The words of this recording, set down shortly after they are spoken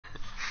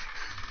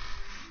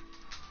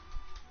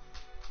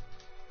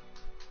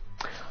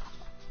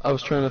I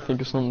was trying to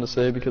think of something to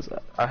say because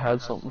I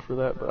had something for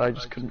that, but I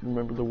just couldn't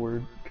remember the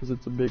word because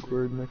it's a big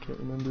word and I can't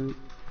remember it.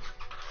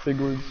 Big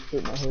words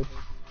hit my head.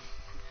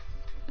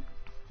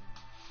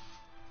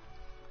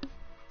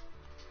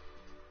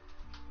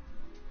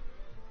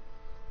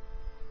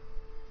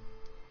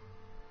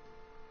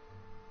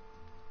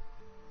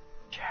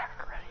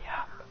 Jack, ready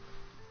up.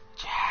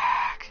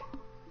 Jack.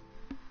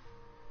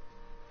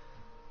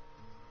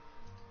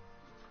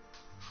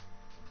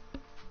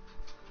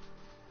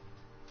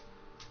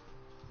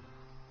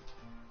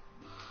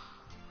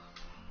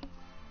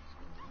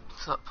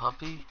 What's up,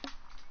 puppy?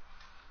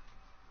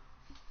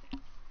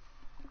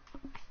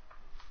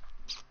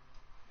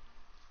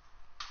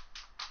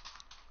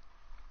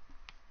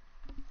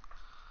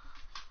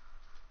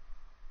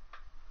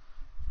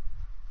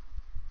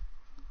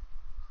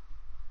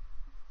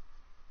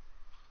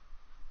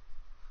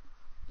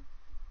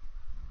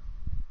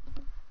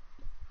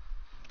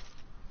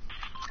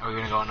 Are we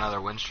gonna go on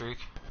another win streak?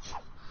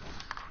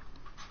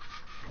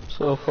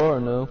 So far,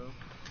 no.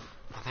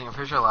 I'm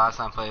pretty sure last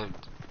time I played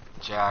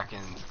Jack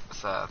and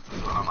Seth, we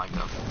went on like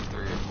a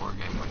 3 or 4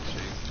 game win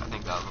streak. I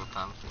think that was with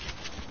them.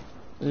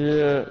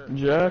 Yeah,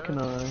 Jack and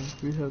I,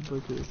 we had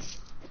like a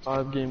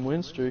 5-game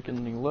win streak and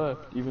then he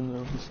left, even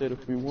though he said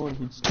if we won,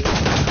 he'd stay.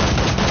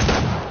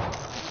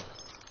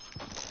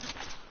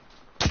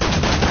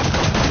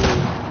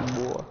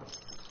 Boy.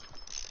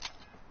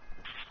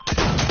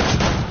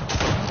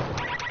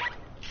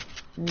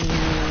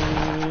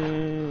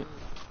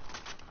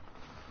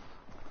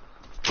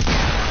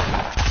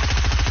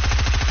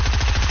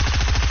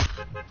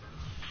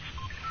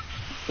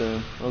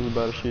 Damn, I was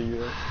about to shoot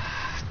you up.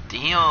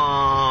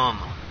 Damn!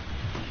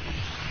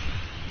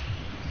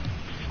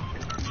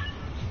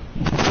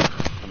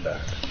 I'm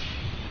back.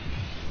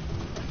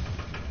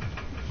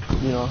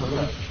 You know, huh?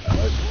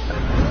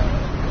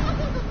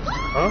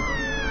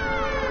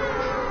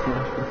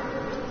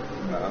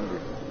 I'm not hungry.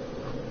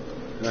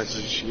 And I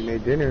said, she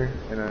made dinner,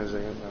 and I was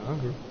like, I'm not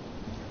hungry.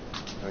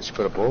 And she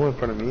put a bowl in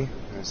front of me,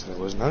 and I said I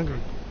wasn't hungry.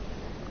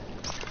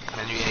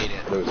 And you ate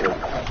it. But it was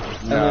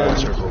her. No, it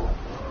was her bowl.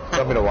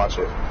 Tell me to watch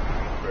it.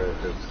 For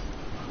his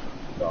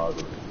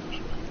dog.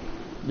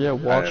 Yeah,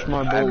 watch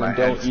my bowl and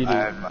don't eat I it.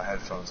 had my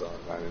headphones on.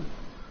 I didn't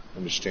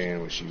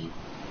understand what she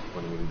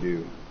wanted me to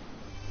do.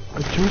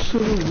 I do so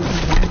really.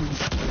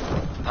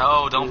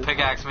 No, don't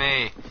pickaxe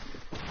me.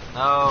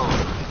 No.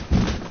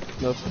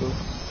 That's cool.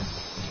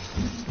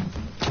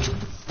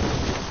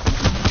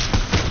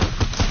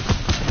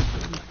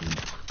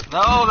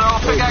 No, they're all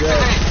pickaxing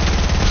me.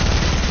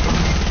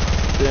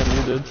 Damn,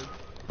 you did.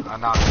 I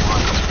knocked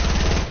one.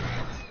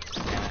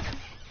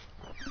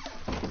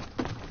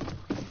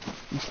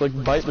 It's like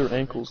bite their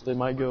ankles, they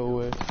might go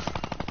away. With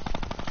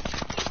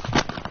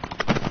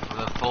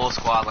a full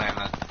squad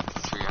landed.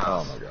 3 Oh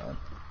health. my god.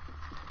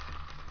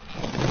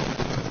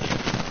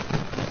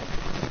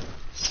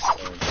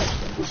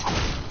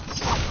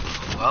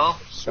 Well,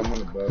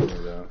 Someone above me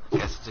though.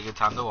 guess it's a good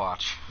time to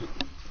watch.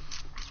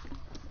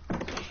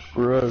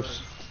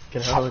 Gross.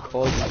 Get out of the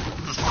closet.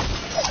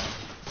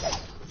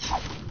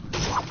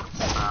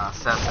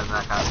 Seth's and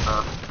that kind of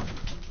stuff.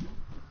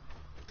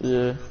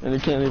 Yeah, and he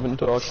can't even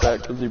talk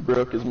back because he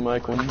broke his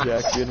mic when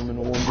Jack hit him in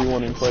a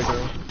 1v1 in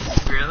Playground.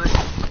 Really?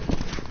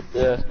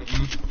 Yeah.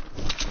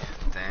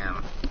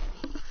 Damn.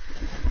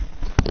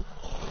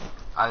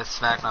 I just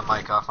smacked my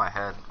mic off my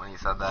head when you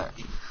said that.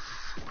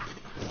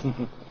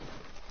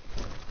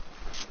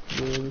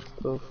 Yeah, this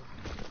stuff.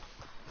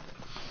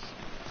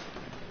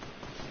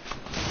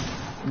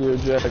 Yeah,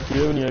 Jack, do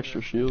you have any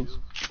extra shields?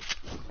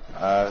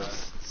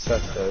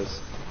 Seth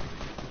does.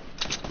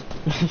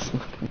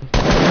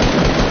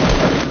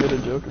 I made a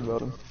joke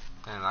about him.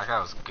 Damn, that guy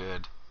was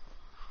good.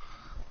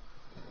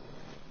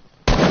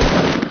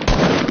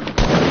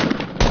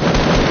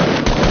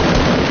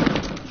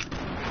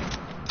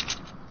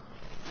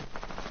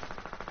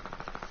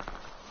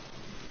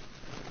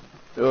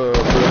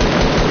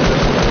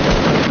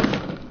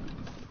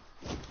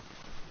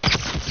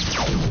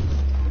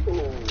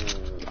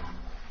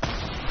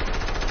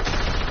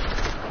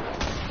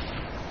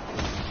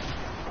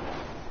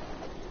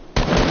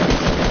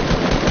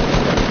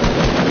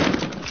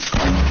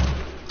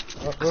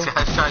 This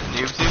guy's trying to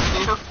noob tube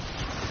you?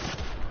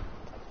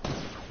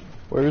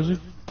 Where is he?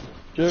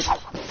 Jack?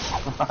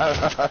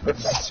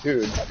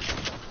 Dude.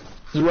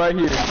 He's right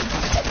here.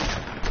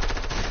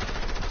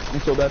 I'm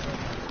so bad.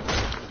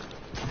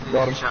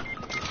 Got him.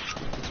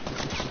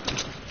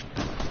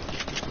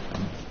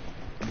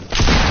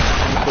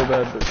 I'm so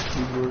bad, but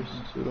he's worse,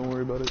 so don't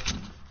worry about it.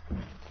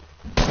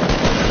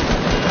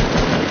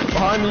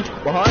 Behind me!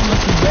 Behind me!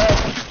 He's back!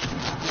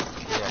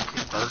 Yeah,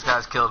 those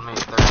guys killed me.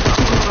 He's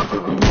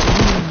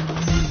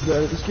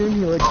bad at this game,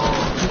 he like...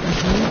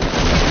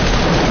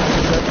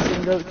 That's the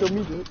same guy that killed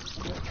me, dude.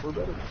 Yeah, we're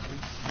better.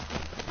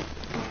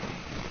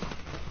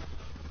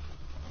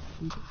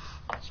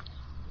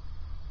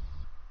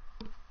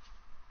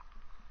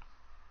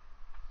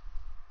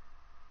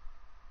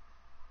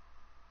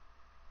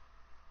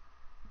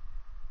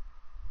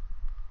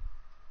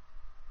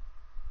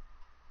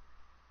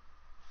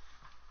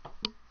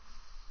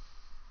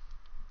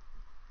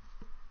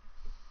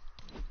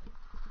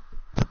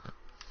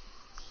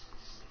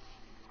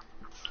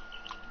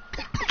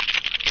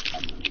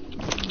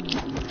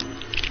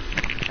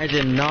 I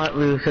did not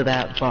lose to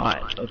that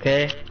bot,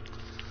 okay?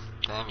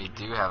 Damn, you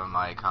do have a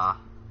mic, huh?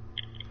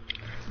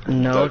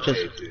 No, Duct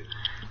just... tape, dude.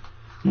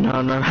 No,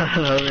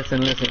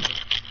 listen.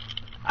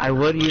 I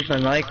would use my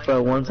mic,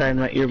 but one side of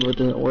my earbud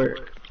doesn't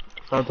work.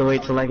 So I have to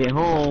wait till I get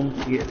home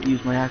to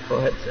use my actual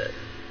headset.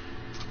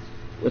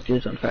 Which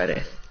is on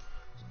Friday.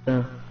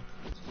 So...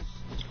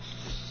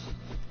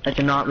 I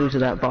did not lose to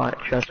that bot,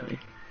 trust me.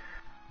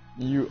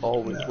 You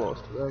always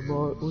lost to that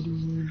bot. What do you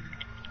mean?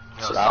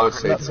 Yo, So I would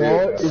say That too.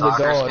 bot is a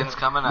Soccer god, skin's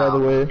coming by out. the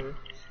way.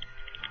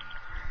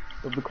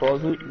 Of the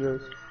closet, yes.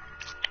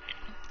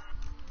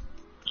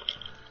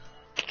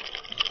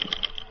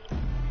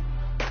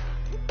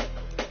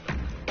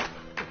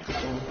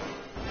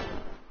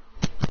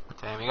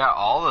 Damn, you got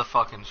all the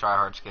fucking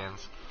tryhard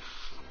skins.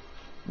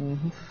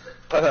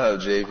 Oh,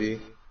 JV.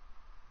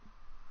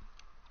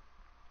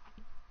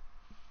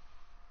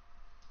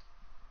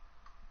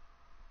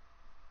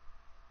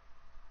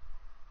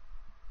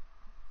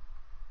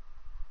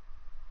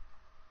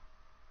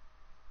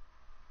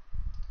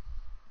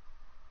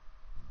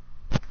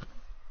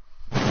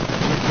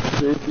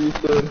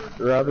 JP said,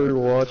 rather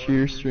watch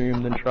your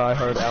stream than try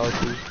hard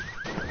Alex's.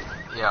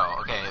 Yo,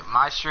 okay,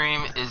 my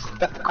stream is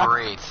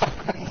great.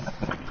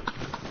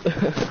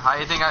 How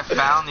do you think I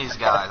found these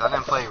guys? I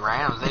didn't play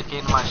randoms. They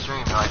came to my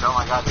stream. They're like, oh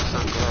my god, you're so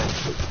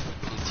good.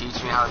 Can you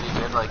teach me how to be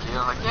good like you?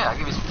 I'm like, yeah, I'll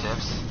give you some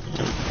tips.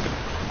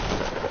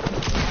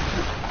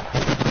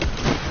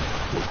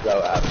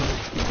 So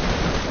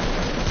happy.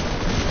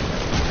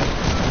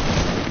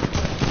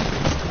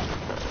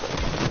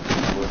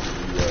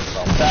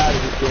 Bad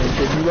as a skin,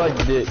 kid. You like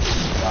dick.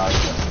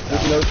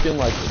 There's no skin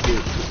like a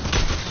dick.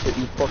 Shit,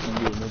 you fucking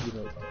do. Maybe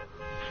no.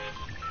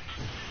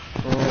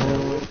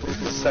 It's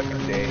the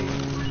second day.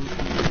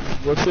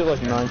 What's it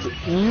like 9?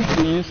 Can you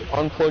please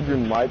unplug your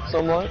mic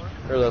somewhat?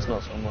 Or that's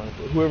not somewhat,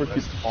 but whoever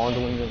keeps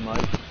fondling their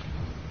mic.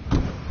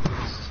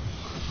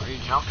 Where are you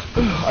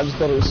jumping? I just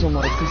thought it was so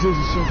much because this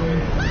is so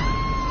bad.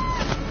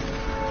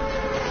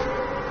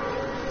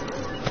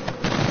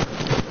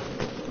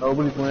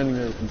 Nobody's landing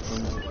there from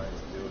somewhere.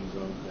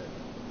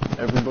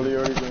 Everybody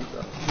already drank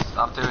that.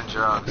 Stop doing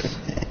drugs.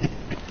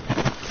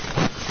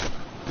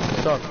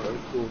 Stop, bro.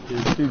 Cool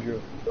kids. Two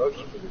drugs. Drugs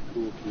for the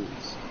cool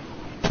kids.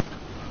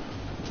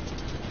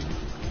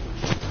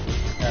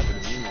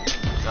 Happened to me.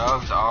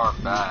 Drugs are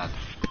bad.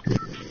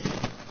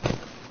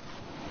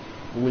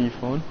 Leaf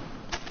fun.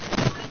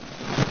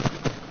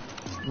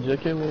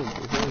 JK Little.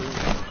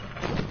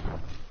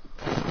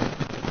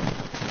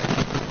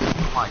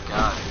 Oh my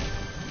god.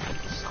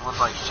 Someone's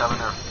like shoving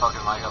their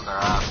fucking mic up their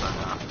ass right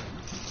now.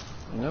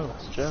 No,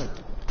 it's Jack.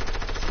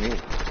 It's me.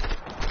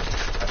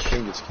 I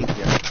streamed this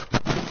kinky out.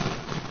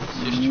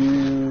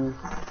 You.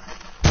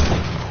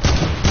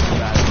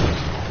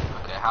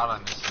 Okay, how did I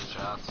miss these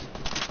shots?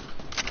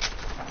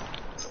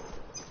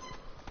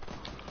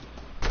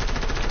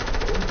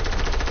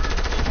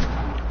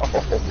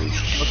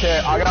 Okay,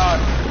 I got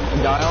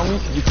a guy on me.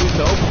 Could you please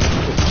help?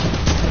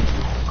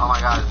 Oh my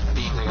god, it's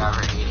beamed the guy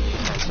for 88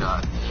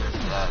 headshot. You're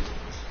dead.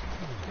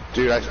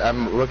 Dude,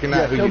 I'm looking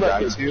at who kill you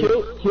that died kid.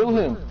 to. Kill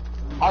him.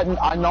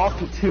 I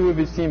knocked 2 of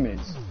his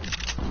teammates.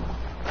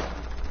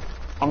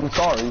 I'm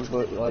sorry,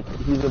 but like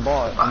he's a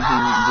bot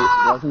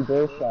and he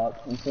barrel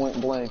shots in point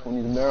blank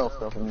when he's barrel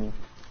stuffing me.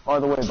 By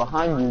the way,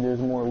 behind you there's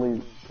more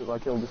loot because I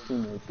killed his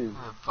teammate too.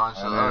 A bunch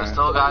of there's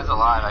still guys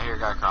alive. I hear a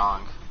guy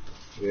crawling.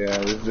 Yeah,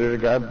 there's a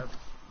guy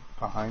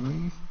behind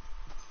me.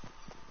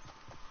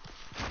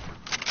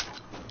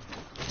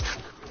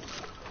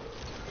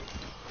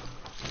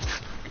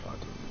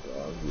 Goddamn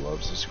dog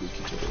loves the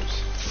squeaky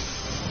toes.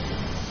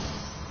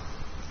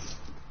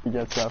 He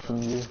gets that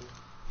from you.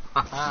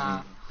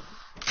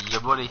 Yeah,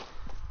 buddy.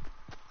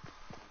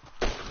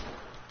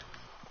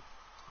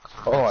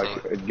 Oh,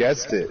 I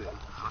guessed it.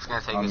 I'm just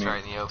gonna take On this me.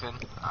 right in the open.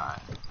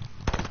 Alright.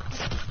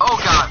 Oh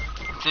god!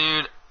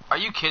 Dude, are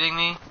you kidding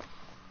me?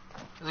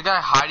 There's a guy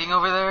hiding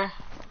over there?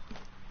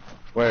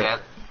 Wait, Yeah,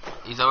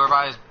 he's over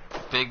by his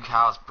big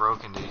house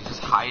broken, dude. He's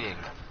just hiding.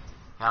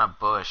 On a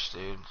bush,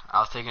 dude. I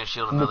was taking a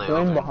shield and The Billy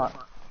plane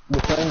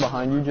open.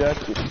 behind you, Jack.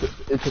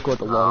 It took like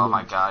a Oh lot.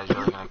 my god, he's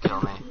really gonna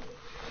kill me.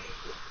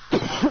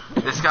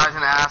 This guy's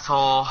an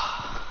asshole.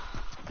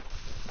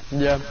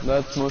 Yeah,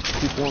 that's most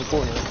people in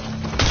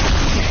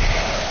Fortnite.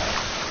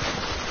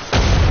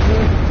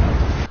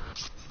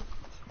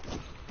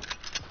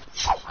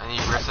 And he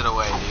rips it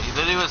away, dude. He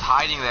literally was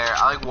hiding there.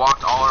 I like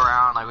walked all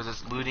around, like was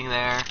just looting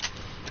there.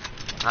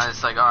 And I was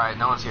just like, alright,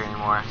 no one's here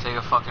anymore. Take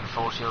a fucking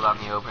full shield out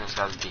in the open, this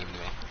guy's beamed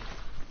me.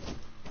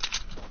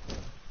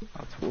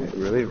 it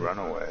really run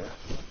away.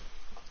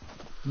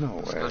 No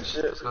way.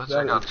 Let's go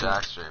check out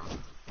Jack's stream.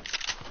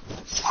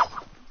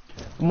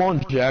 I'm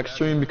on Jack's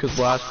stream because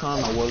last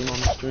time I wasn't on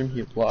the stream,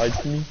 he lied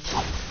to me.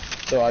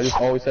 So I just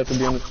always have to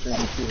be on the stream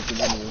to see what the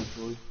video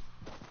is.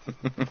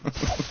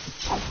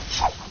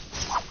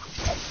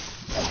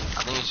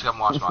 I think you should come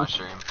watch my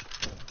stream.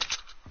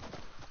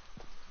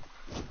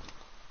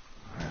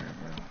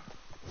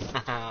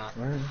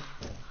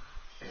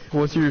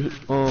 What's your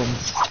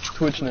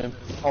Twitch name?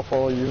 I'll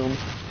follow you.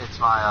 It's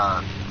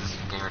my this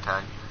gamer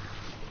tag.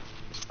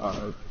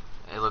 Alright.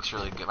 It looks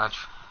really good.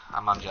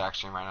 I'm on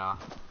Jackstream right now.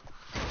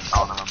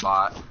 Calling him a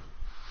bot.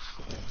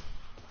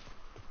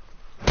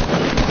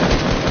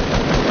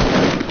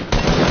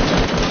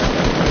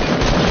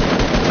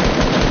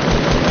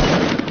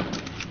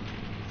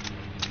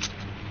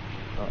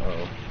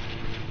 Uh-oh.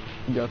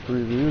 You got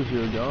 3 views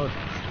here, God.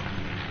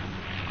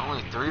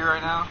 Only 3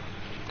 right now?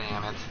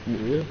 Damn it.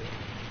 Yeah.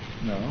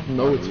 No.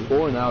 No, it's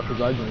 4 now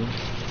because I joined.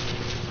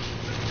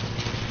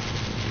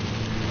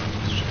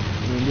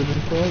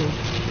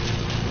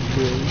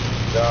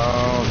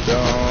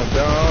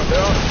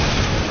 Don't.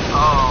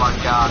 Oh my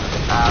god,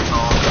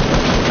 asshole.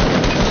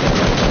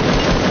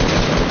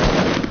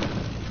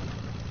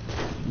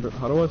 But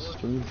how do I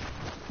stream?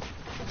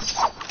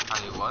 How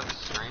do you what?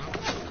 Stream?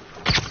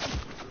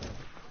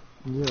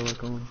 Yeah,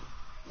 like on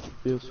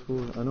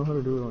PS4. I know how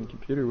to do it on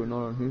computer, but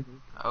not on here.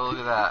 Oh, look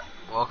at that.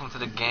 Welcome to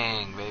the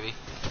gang, baby.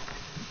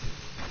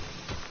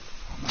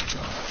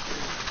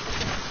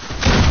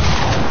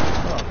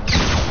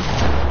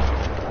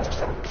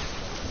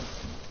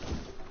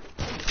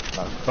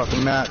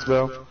 Fucking mats,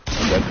 bro.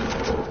 I'm dead.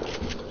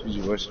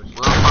 GG, boys. Will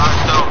 5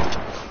 stone.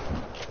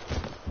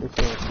 What's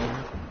up,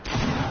 man?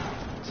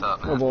 What's up,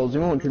 Oh, man? balls,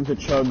 you want him to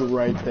chug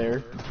right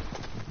there.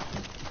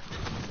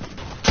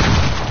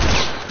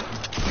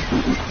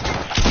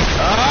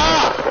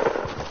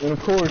 Ah! And of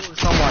course,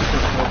 someone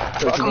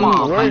Come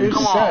on, Where man, is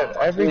come that?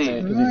 on.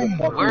 Everything. because he's a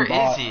fucking Where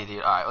bot. is he,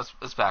 dude? Alright,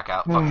 let's back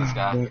out. Fuck this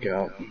guy. Look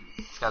out.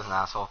 This guy's an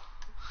asshole.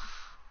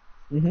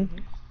 Mm-hmm.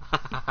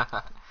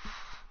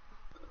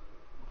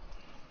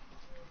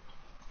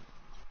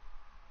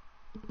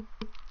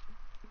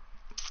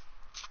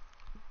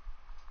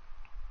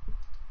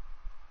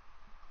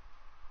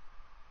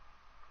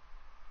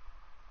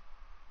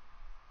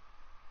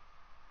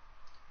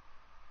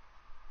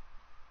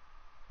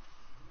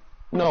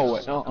 No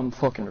way, no, I'm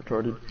fucking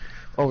retarded.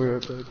 I'll be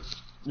right back.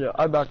 Yeah,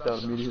 I backed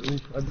out immediately.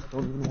 I just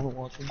don't even want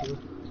to watch him do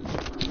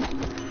it.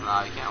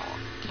 Nah, you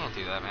can't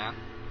do that, man.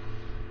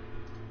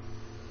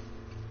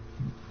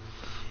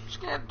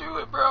 Just can't do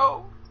it,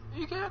 bro.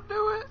 You can't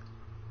do it.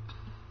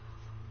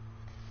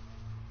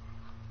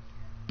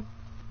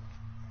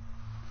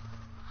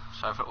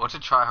 Should I put, what's a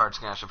tryhard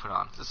skin I should put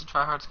on? Is this a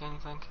tryhard skin, you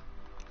think?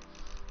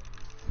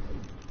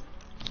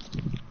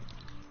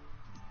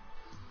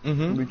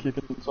 Mm-hmm. We kick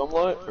it in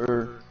sunlight,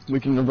 or we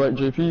can invite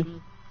JP?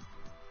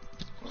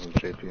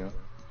 JP, huh?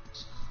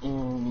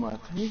 I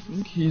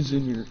think he's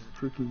in your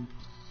freaking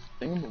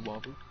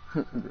thingamabobber.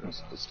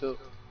 Gross, but still.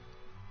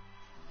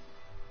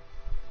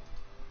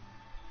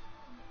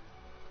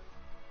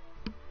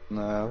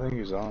 Nah, I think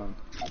he's on.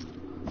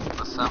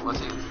 What's up? What's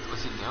he doing?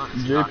 Is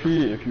he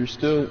JP, if you're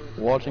still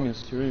watching his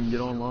stream,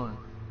 get online.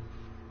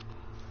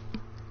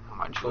 Oh,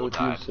 my Tell jewel it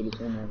to you died. so it's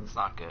online. It's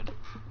not good.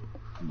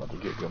 I'm about to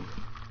kick him.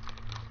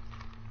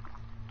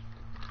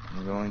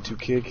 I'm going to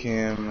kick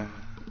him.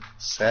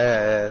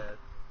 Sad.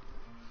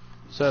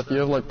 Seth, you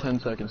have like 10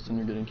 seconds and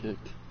you're getting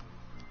kicked.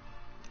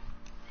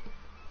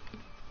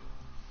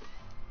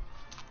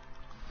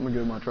 I'm gonna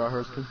get my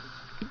tryhard skin.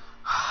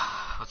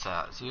 What's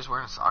that? Is he just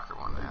wearing a soccer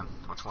one, man?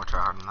 What's more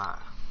tryhard than that?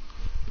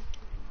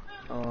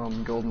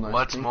 Golden Ice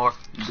What's King. more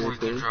Day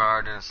freaking 4.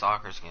 tryhard than a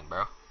soccer skin,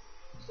 bro?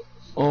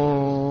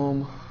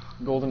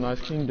 Golden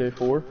Ice King Day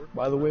 4,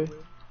 by the way.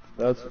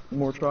 That's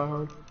more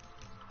tryhard.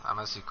 That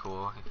must be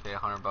cool. You pay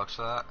 $100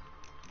 for that?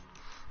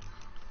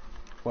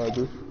 Why,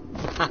 dude?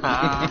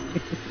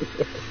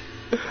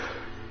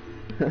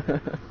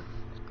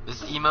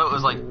 This emote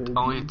was like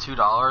only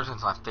 $2 and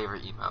it's my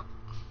favorite emote.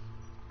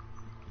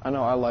 I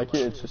know, I like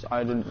it, it's just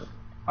I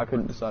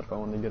couldn't decide if I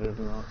wanted to get it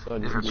or not, so I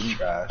just For, didn't.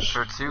 Trash.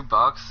 for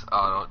 $2?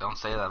 Oh, don't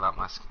say that about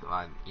my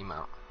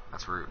emote.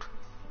 That's rude.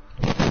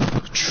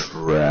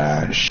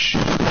 Trash.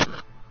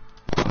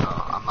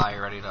 Oh, I'm not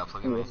even ready to up.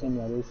 Look at me. Yes, I'm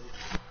that is.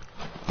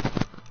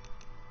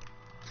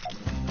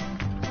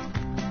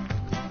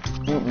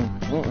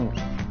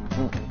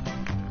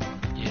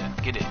 Yeah,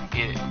 get it,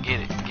 get it, get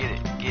it, get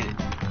it, get it.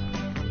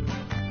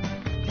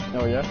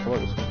 Oh yeah?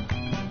 What is it?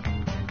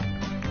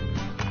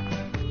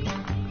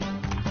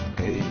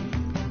 Hey.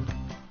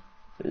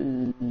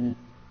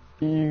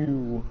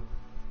 Ew.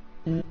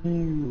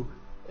 Ew.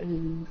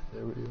 Ew.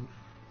 There we go.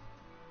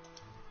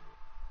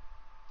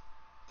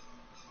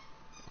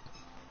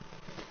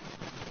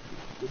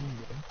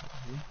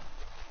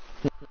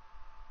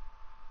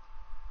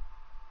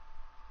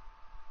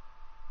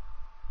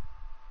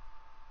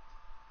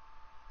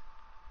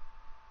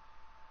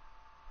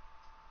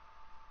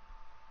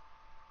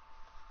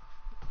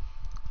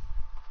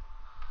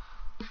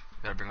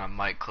 Gotta bring my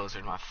mic closer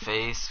to my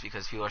face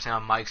because people are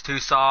saying my mic's too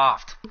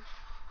soft.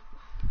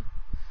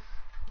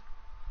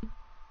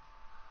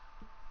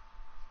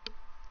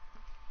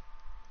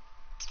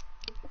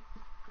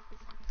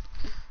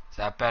 Is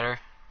that better?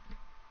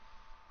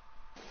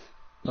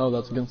 No,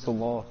 that's against the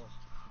law.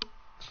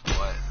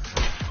 What?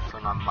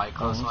 Put my mic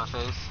close to my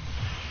face?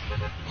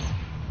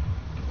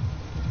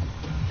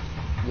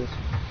 Yes.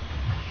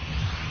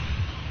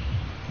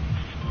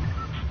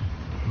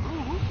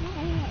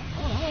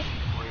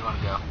 Where do you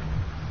wanna go?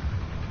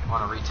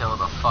 Wanna retail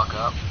the fuck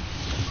up?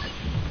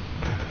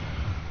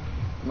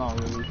 Not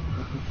really.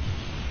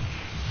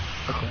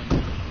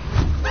 Okay.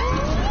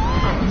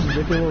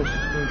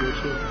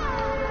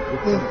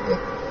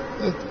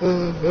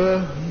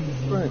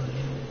 Right.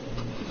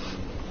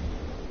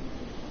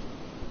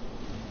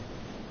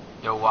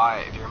 Yo,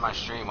 Wyatt, if you're in my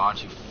stream, why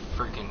don't you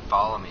freaking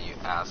follow me, you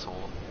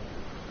asshole?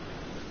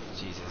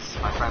 Jesus,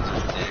 my friends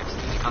are dicks.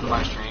 They come to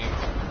my stream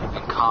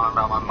and comment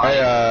about my mic.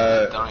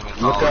 Hey, Don't even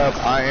follow look up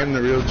me. I Am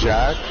The Real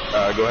Jack.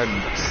 Go ahead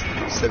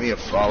and send me a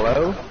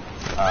follow.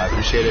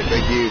 Appreciate it.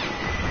 Thank you.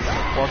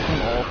 Watch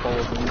them all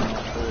follow me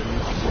now already.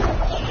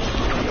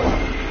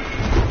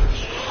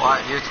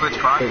 Wyatt, your Twitch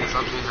Prime is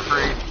up to you for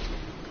free.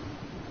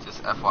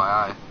 Just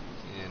FYI. You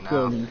didn't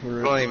know.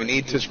 You don't even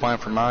need Twitch Prime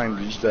for mine.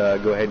 Just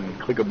go ahead and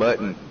click a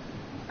button.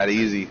 That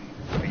easy.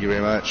 Thank you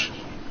very much.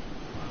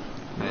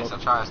 Hey,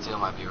 stop trying to steal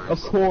my viewers. Of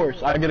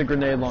course, I get a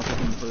grenade launcher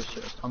from the first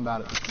chest. I'm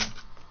bad at this game.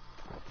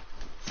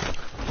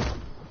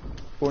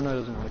 Fortnite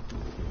doesn't like me.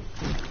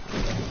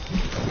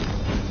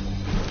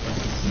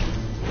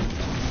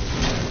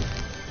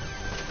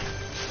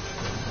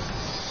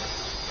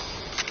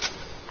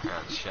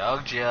 Got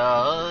Chug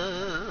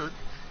Jug.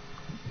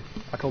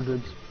 I call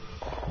dibs.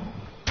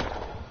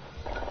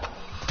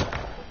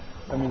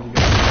 That means you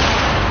got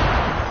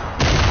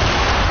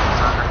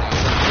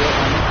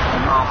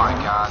Oh my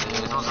god,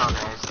 dude, those are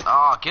grenades.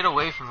 Oh, get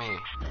away from me.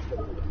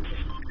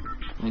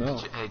 no.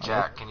 Hey,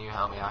 Jack, can you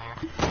help me out here?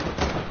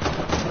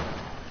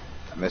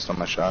 I missed all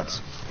my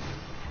shots.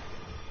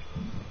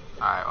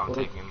 Alright, well, I'm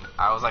taking.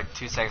 I was like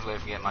 2 seconds away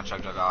from getting my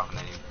Chug Jug off, and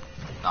then you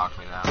knocked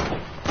me down.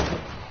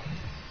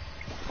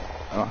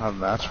 I don't have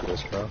match for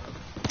this, bro.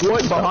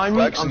 What? Stop Behind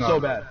me? I'm flexing so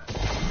on- bad.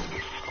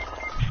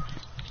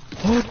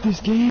 Fuck this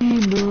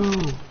game, bro.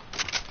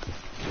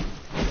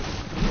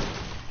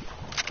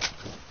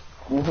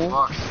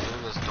 Fuck,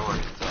 dude, this door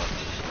is dead.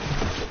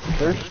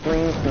 They're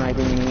screen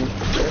sniping me.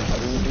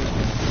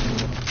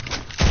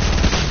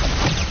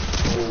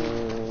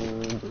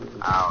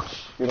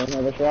 Ouch. You don't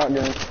have a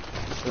shotgun.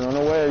 Run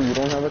away, you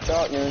don't have a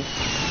shotgun.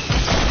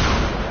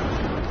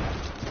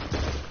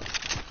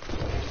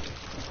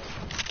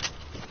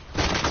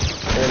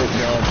 There it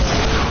goes.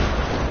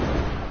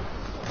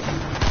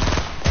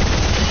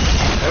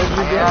 Where'd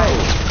you go?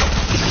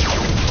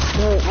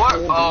 What?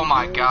 Oh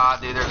my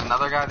god, dude, there's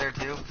another guy there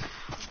too?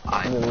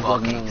 I Yeah, there's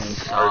fucking like nine.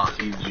 suck.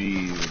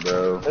 RPGs,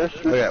 bro.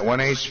 Look at 1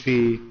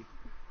 HP.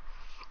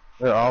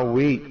 They're all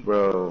weak,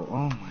 bro.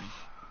 Oh my.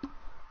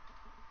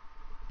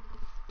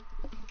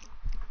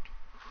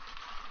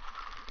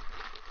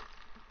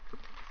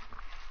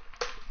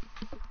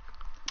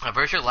 I'm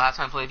pretty sure last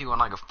time I played you on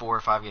like a 4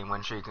 or 5 game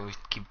win streak and we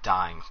keep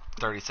dying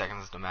 30 seconds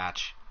into the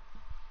match.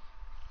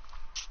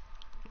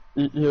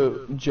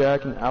 Yo,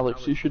 Jack and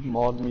Alex, you should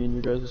mod me in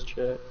your guys'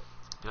 chat.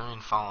 You don't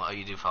even follow. Oh,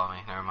 you do follow me.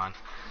 Never mind.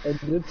 I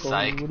did follow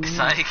Psych. you, what do you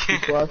Psych.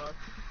 mean?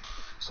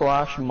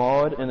 slash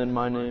mod and then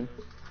my name.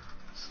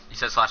 You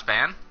said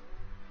 /ban?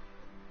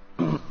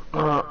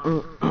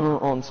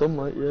 On some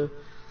light, yeah.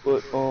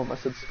 But I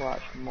said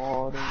slash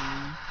mod and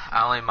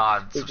I only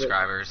mod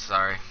subscribers.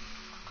 Sorry.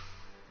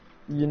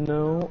 you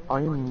know,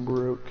 I am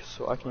broke,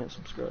 so I can't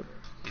subscribe.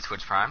 You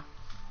Twitch Prime?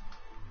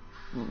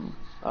 I don't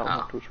Oh.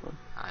 have Twitch Prime.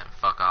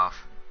 Fuck off.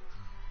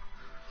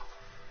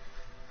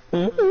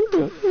 Hurt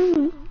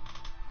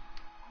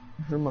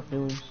my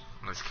feelings.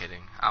 I'm just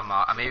kidding.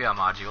 Maybe I'll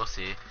mod you. We'll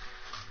see.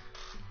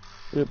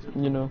 Yep,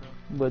 you know,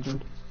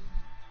 legend.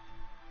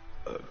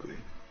 Ugly.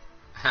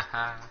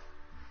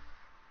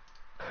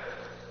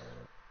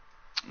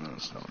 No,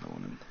 it's not no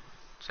one.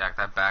 Jack,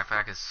 that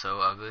backpack is so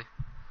ugly.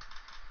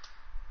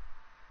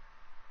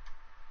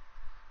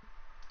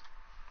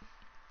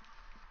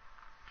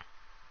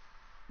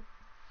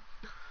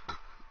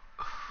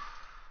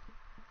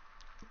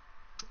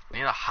 I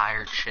need a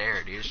higher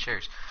chair, dude. This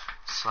chair's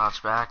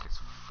slouched back. It's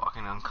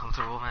fucking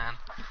uncomfortable, man.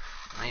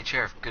 I need a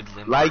chair with good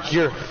limb. Like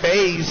your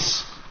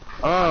face.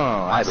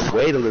 Oh, I had to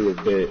wait a little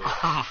bit,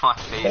 My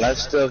face. but I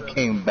still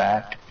came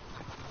back.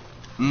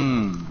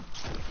 Mmm.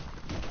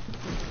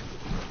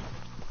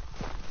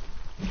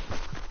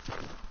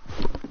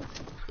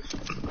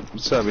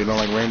 What's up? You don't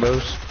like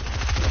rainbows?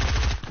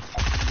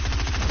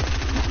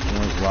 You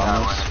like I'm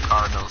llamas? wearing a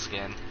cardinal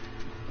skin.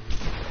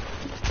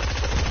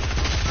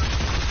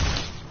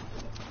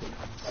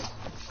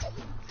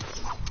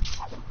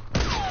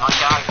 My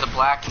God, the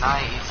Black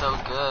Knight. He's so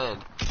good.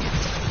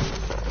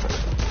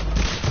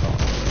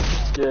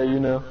 Yeah, you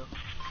know.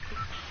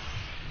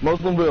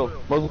 Muslimville.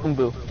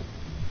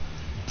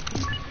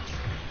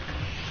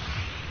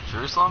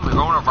 Jerusalem? We're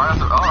going right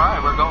after.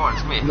 Alright, we're going.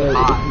 It's gonna be No,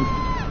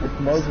 hot. it's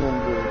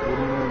Muslimville. What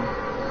do you mean?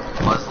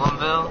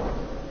 Muslimville?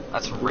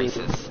 That's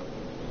racist.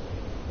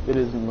 It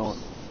is not.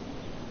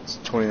 It's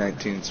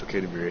 2019. It's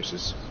okay to be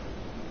racist.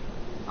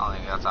 I don't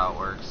think that's how it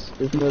works.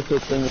 There's no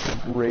such thing as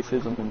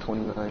racism in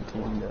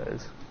 2019,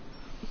 guys.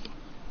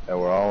 Yeah,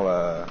 we're all,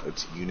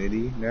 it's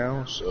unity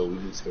now, so we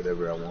can say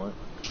whatever I want.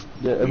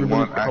 Yeah, We everybody's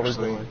want colors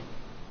actually- alike.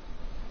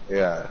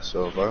 Yeah,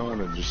 so if I want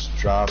to just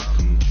drop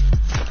the...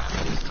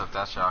 I just took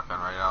that shotgun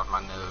right out of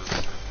my nose.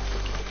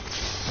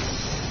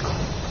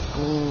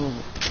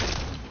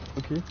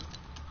 Okay.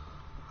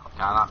 Can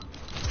I not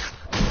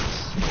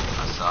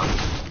That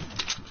sucks.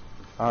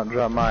 I'll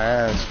drop my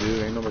ass,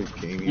 dude. Ain't nobody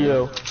gaming.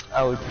 Yo,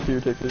 Alex, here,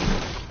 take this.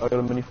 I got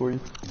a mini for you.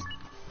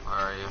 Where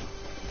are you?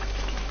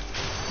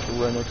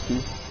 Right next to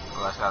you.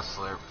 Oh, I got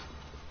slurp.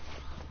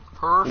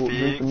 Well, drink the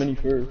Perfect. mini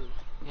first.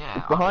 Yeah.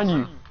 It's behind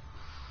you.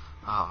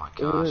 Oh my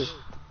There it gosh. is.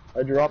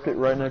 I dropped it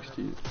right next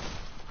to you.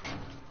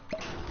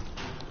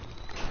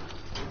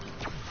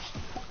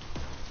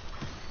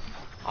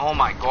 Oh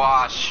my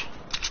gosh.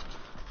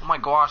 Oh my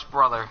gosh,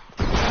 brother.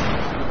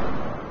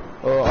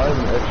 Oh, I have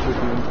an extra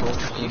for info.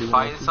 Are you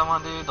fighting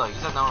someone, dude? Like, you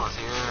said no one was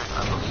here.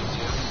 I believed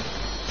you.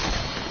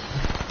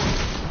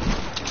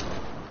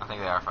 I think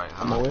they are fighting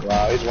I'm someone. away.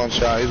 Wow, he's one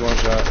shot. He's one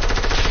shot.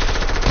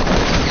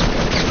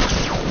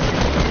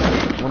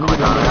 Let Oh me my get in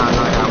god,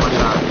 there. I got one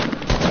shot.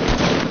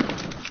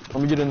 Let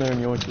me get in there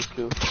and yoink this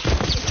kill.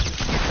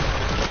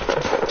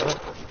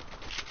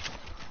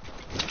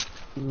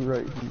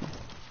 Right here.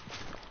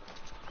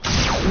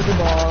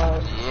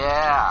 Goodbye.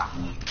 Yeah.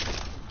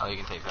 Oh, you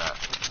can take that.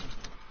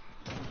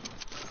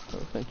 Oh,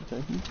 thank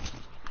you.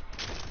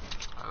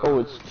 Oh,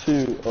 it's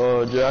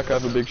 2. Jack, I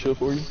have a big show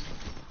for you.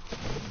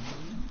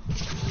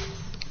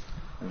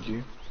 Thank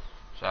you.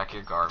 Jack,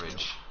 you're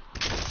garbage.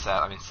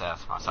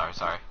 Seth. Oh,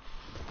 sorry.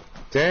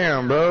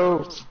 Damn,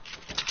 bro.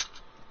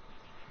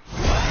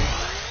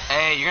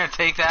 Hey, you're gonna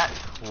take that?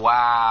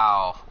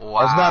 Wow.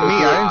 That's not me.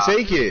 I didn't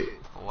take it.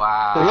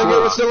 Wow. Look at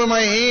what's still in my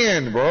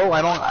hand, bro.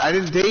 I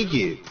didn't take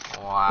it.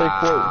 Wow.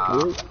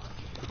 Take what?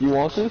 You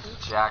want this?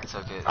 Jack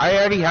took it. I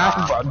already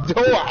have one.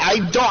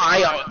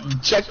 I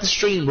check the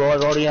stream, bro.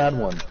 I've already had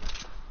one.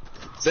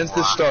 Since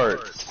the Wow.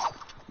 start.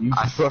 You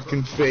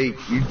fucking fake.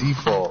 You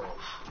default.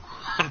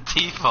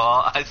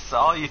 Default. I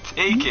saw you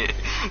take it.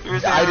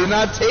 I did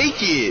not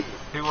take it.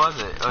 Who was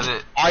it? Was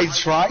it? I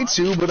tried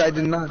to, but I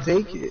did not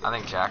take it. I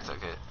think Jack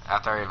took it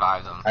after I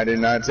revived him. I did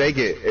not take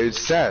it. It was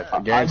Seth. I I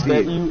guarantee bet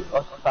it. you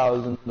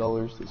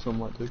 $1,000 that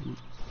someone took it.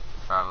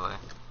 Probably.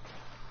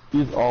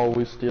 He's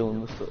always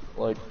stealing this stuff,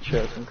 like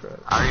chests and crap.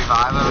 I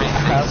revived him and he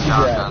takes Ask the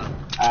shotgun.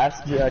 Jack.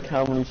 Ask Jack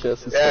how many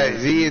chests he's Yeah,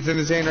 stealing. see, it's in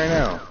his hand right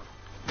now.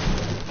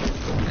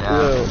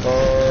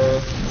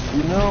 Yeah.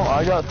 You know,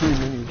 I got 3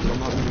 minis, so I'm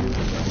not gonna use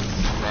them.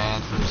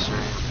 Banned from the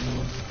stream.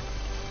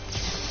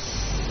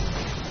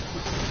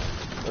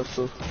 That's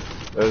so.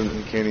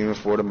 You can't even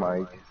afford a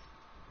mic.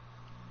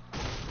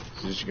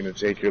 He's just gonna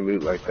take your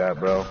loot like that,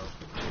 bro.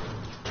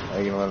 How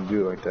you gonna let him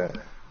do it like that?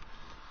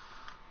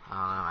 I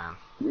don't know, man.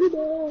 You're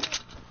dead.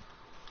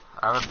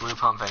 I have a blue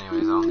pump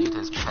anyways. I don't need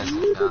his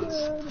peasant guns.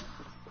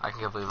 I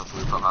can get blue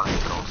pump. I'll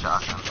get gold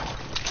shotgun.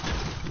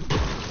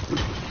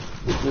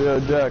 Yeah,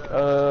 Jack,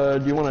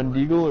 do you want a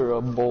deagle or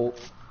a bolt?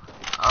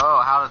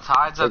 Oh, how the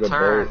tides have Like a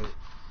turned.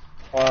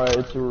 Alright,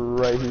 it's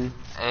right here.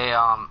 Hey,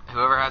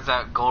 whoever has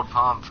that gold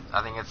pump,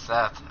 I think it's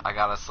Seth. I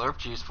got a slurp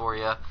juice for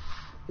you,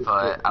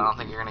 but I don't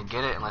think you're gonna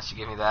get it unless you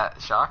give me that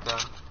shotgun.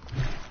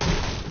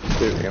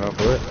 Dude, you know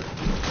for it?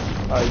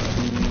 I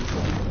see.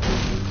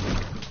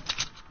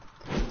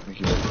 Thank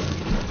you.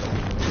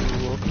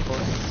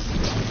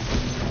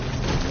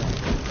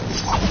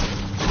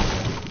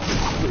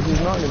 He's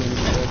not gonna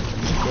use that.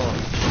 He's gone.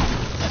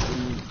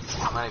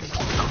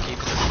 I'm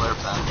keeping the slurp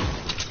then.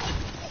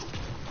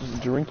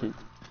 Just drink it.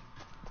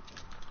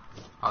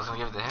 I was gonna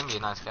give it to him, be a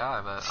nice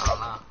guy, but I don't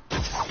know.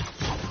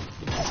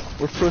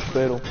 Let's push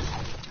fatal.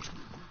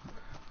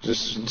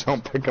 Just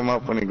don't pick him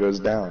up when he goes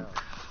down.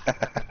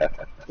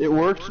 It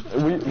works.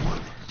 Remember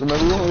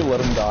when we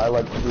let him die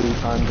like 3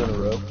 times in a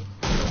row?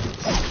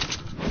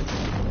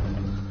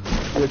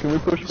 Yeah, can we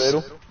push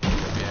fatal? Yeah,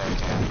 I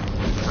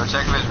can. Go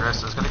check his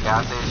wrist. Let's go to the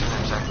gas station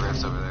and check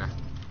wrist over there.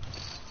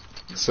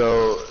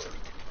 So,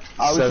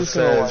 I was Seth just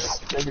gonna says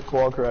like, take a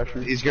quad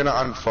crasher. he's gonna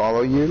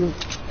unfollow you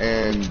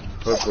and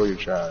put all your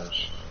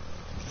trash.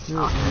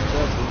 Yeah,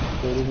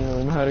 exactly. So it doesn't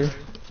really matter.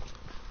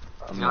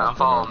 He's gonna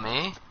unfollow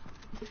me?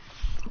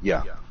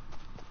 Yeah.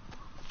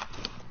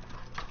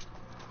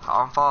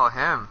 I'll unfollow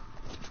him.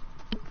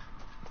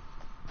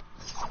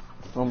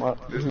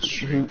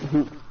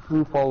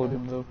 Who followed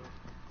him though?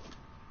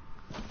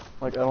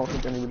 Like, I don't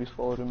think anybody's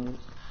followed him yet.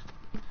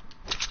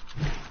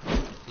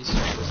 He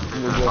streams.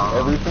 Either just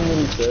everything that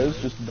he says,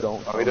 just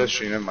don't. Oh, he does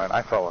stream in mine.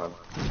 I follow him.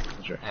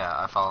 That's right.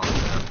 Yeah, I follow him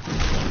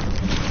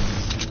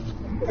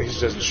too. He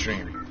just doesn't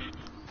stream.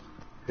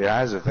 He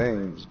has a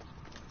thing.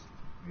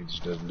 He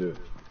just doesn't do it.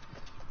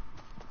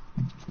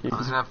 I'm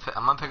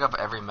gonna pick up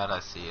every med I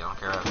see. I don't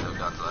care if I have no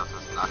guns left.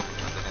 It's not gonna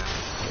get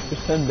him.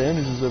 There's 10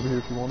 bandages over here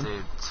if you want them.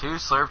 Dude, 2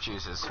 slurp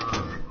juices.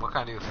 What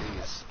can I do with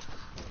these?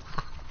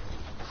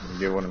 You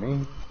get one of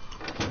me?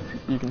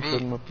 You can Hey, put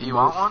them up. you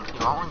want one? You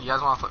want one? You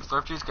guys want a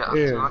slurp juice? Got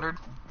Yeah. 200?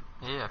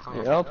 Yeah, come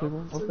here. Yeah, I'll take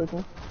one. I'll take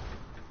one.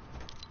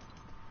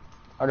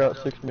 I got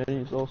 6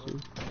 minis also.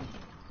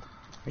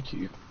 Thank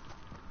you.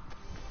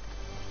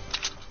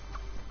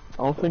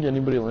 I don't think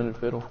anybody landed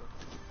fatal.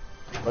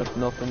 Like,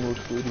 nothing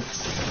looks good.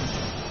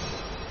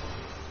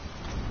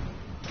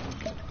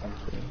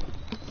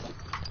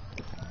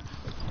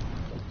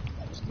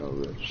 There's no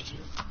register.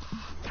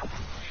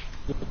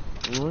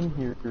 Run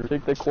here.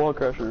 Take that quad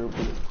crasher over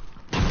there.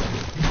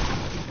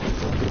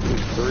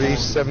 3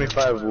 There's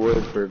 75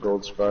 wood for a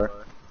gold spar.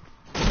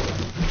 Damn,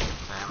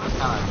 that's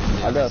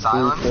kind I of got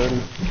silent.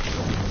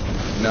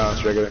 330. No,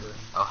 it's regular.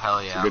 Oh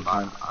hell yeah! a good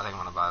I time. think I'm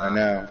gonna buy I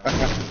that.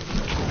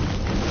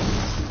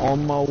 know.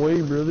 On my way,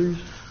 brothers.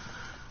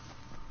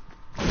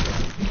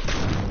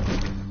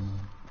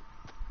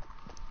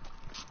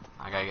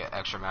 I gotta get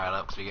extra mad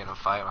up because we get in a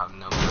fight. I have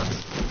no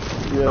guts.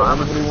 Yeah,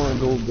 anybody want a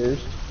gold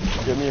burst?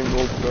 Get me a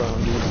gold star and I'll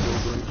give you a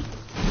gold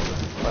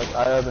burst. Like,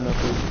 I have enough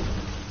burst.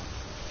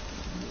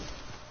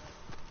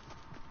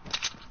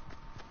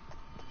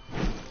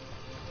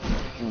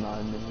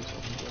 Nine minutes.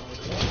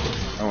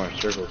 I want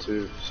to circle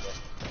too.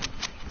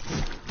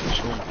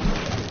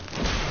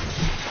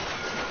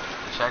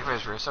 Check if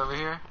there's roofs over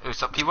here. Ooh,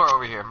 so people are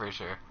over here, I'm pretty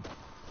sure.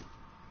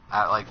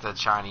 At like the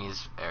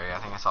Chinese area,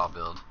 I think I saw a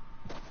build.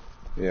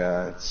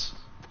 Yeah, it's.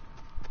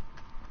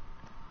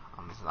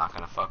 I'm just not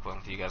gonna fuck with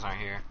them if you guys aren't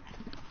here.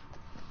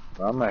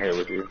 I'm not here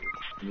with you.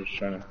 I'm just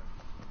trying to.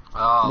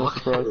 Oh, No look,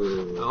 surprise.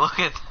 look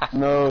at that.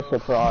 No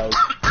surprise.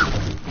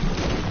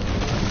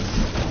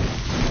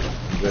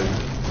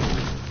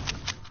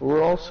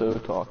 We're all so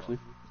toxic.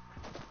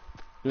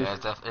 Yeah,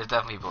 there's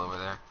definitely people over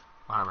there.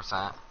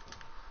 100%.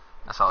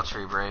 I saw a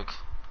tree break.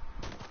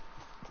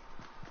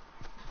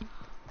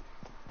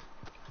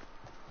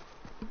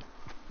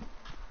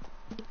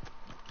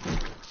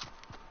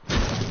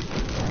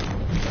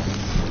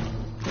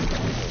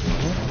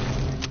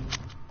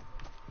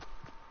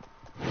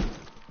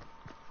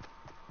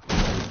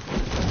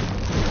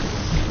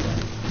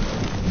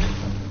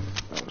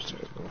 That was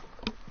terrible.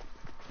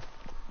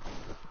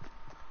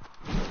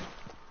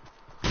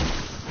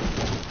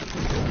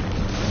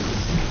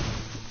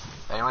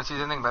 If anyone sees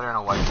anything better than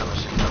a white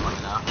submachine gun, let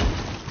me know.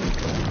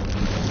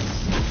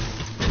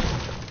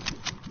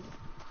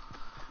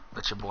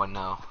 Let your boy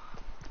know.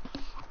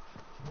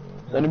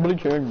 Is anybody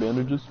carrying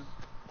bandages?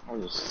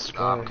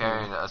 I'm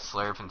carrying a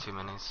slurp and 2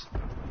 minis.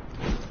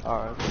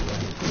 Alright.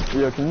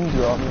 Yeah, can you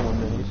drop me one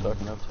mini so I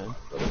can have 10?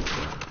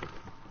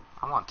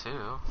 I want 2.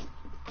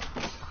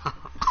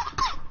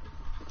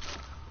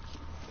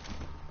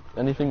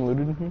 Anything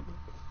looted in here?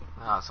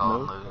 No, it's all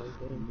No? loot.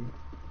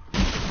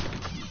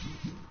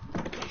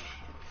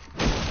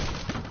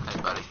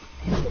 Hey, buddy.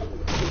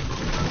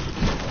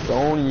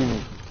 Don't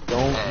even.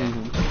 Don't Hey.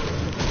 even.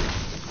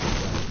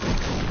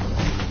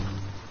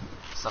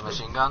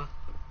 Submachine gun?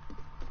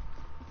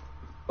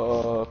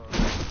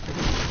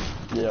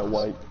 Yeah,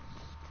 white.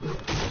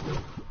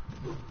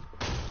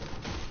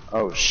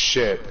 Oh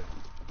shit.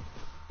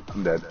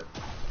 I'm dead.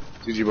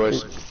 GG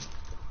boys.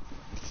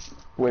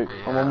 Wait,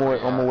 Yeah, I'm on my way,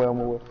 yeah. on my way, on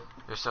my way.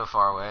 You're so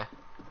far away.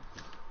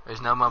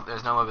 There's no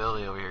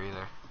mobility over here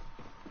either.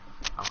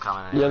 I'm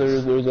coming. Yeah,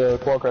 anyways. there's a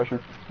quad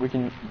crasher. We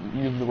can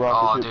use the Oh,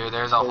 rocket. dude,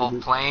 there's a whole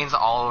planes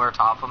all over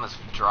top of them. It's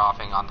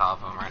dropping on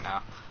top of them right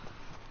now.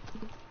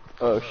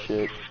 Oh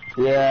shit.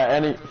 Yeah,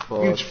 any.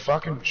 Fuck. Huge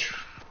fucking.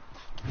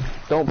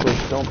 Don't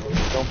push, don't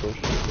push, don't push.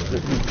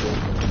 Just use it.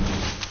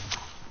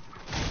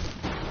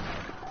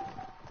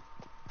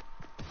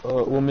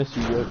 We'll miss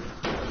you, Rick.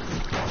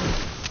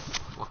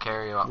 We'll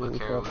carry you up. We'll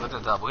carry. We'll get the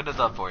dub. We'll get the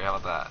dub for you. How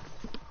about that?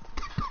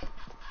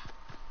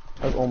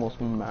 I've almost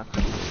maxed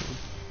it.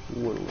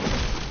 Whoa.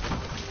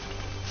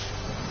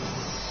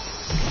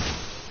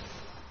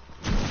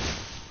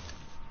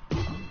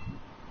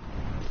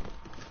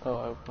 Oh,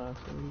 I've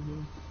maxed it.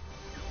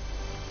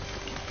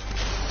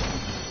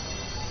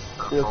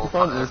 Yeah, if you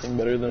find anything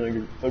better than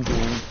a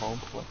green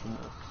pump, let me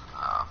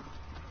know.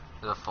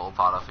 There's a full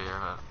pot up here,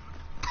 but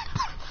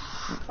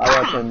I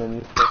got 10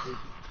 minis.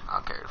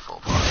 I'll carry the full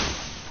pot.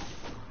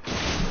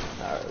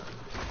 Alright.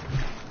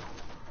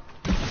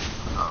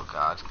 Oh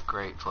god,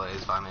 great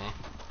plays by me.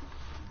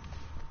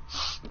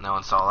 No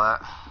one saw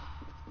that.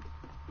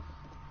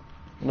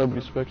 Nobody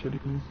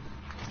spectated me.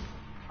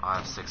 I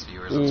have 6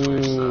 viewers on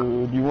Twitch, so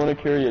Ooh, do you want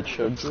to carry a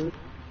chug jug?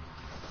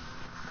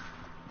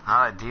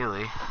 not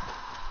ideally.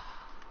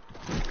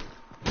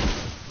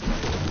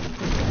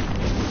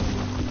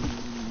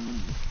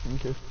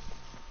 Okay.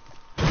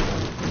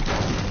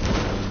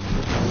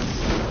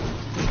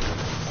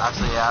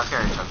 Actually, yeah, I'll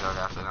carry a chug jug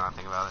after now I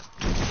think about it.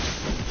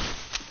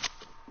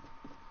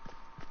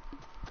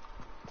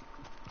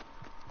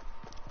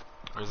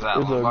 Where's that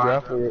There's a little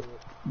bar?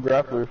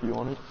 grappler if you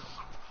want it.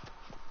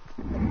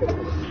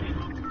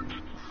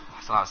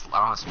 It's not, I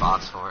don't have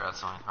spots for it,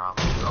 that's the only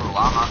problem. Oh,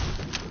 llama.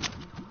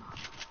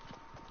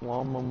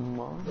 Llama.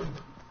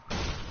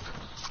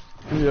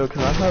 Yo,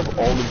 can I have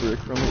all the brick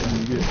from it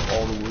and you get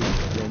all the wood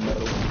and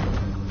metal?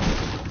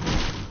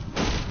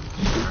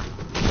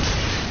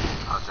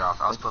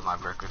 I'll split my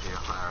brick with you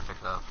whenever I pick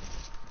it up.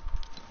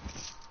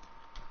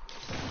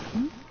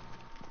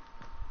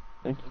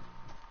 Thank you.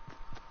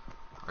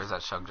 Where's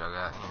that chug jug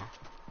at here?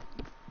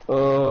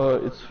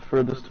 It's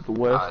furthest to the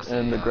west, I see,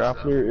 and the yeah,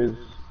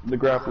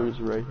 grappler is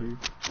right here.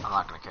 I'm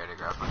not gonna carry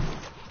the grappler.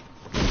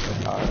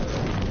 Alright.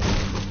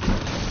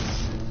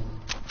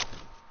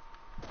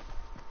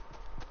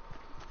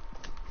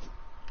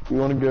 You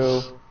wanna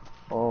go,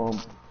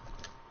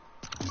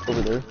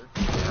 over there?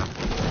 Yeah.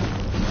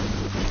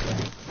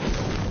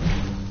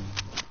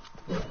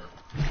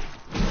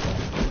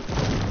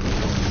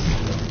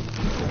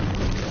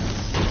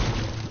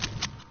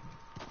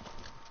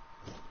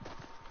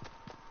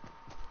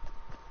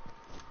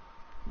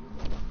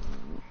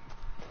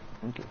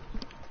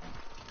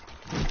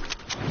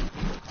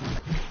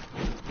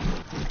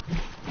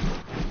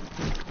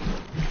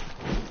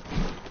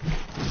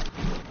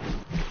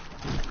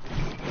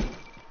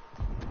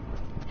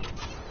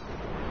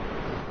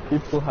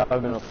 People have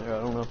been up there. I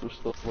don't know if they're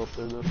still up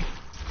there though.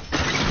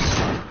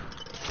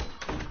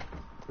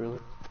 Really?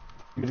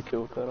 You get a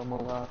kill with that on my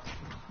lap.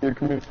 Here,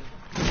 come here.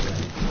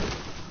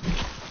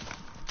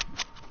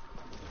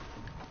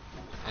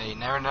 Hey, you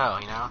never know,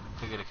 you know?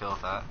 Could get a kill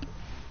with that.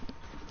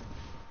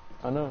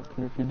 I know.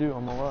 And if you do,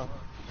 on my lap.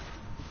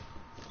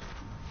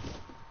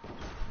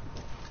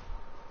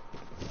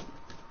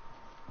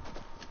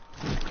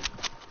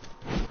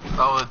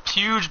 Oh, a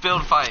huge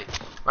build fight.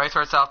 Right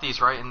towards southeast,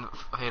 right in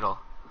Hadel.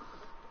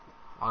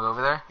 Wanna go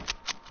over there?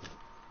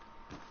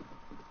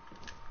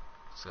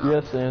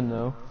 Yes and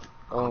no.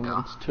 go.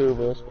 It's two of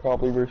us,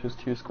 probably versus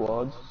two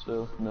squads,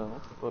 so no.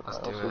 But Let's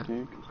I do also it.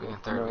 do. We can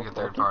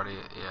third party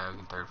it. Yeah, we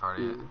can third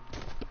party it.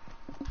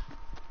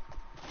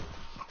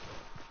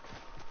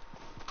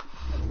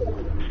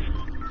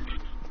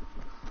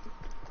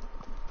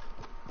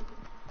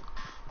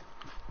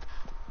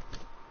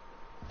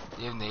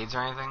 Do you have nades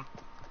or anything?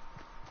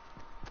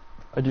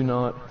 I do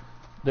not.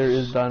 There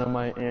is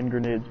dynamite and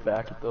grenades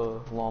back at the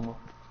llama.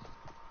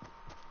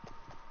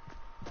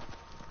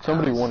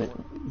 Somebody won it.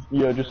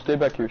 Yeah, just stay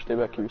back here, stay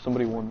back here.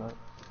 Somebody won that.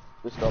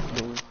 Just stop the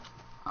building.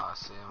 Oh, I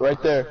see him.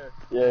 Right there.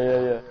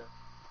 Yeah.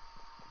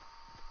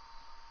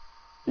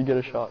 You get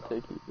a shot,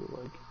 take it. You're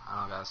like, I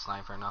don't got a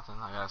sniper or nothing.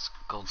 I got a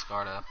gold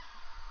scarred up.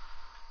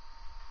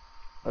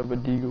 I have a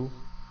deagle.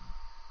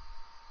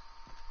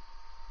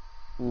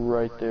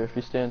 Right there, if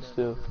you stand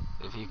still.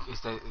 If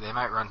they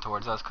might run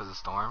towards us because of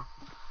storm.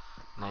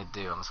 And they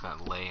do, I'm just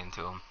gonna lay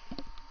into them.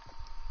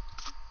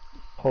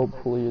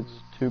 Hopefully it's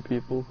two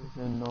people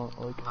and not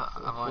like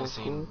I've only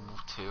seen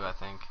two, I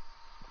think.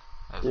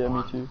 There's yeah,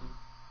 one. me too.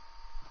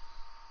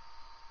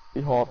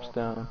 He hops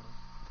down.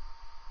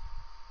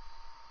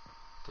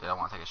 Dude, I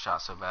want to take a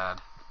shot so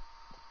bad.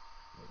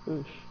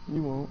 Push.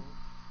 You won't.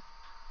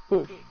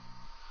 Push.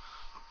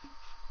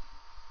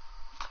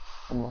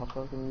 I'm not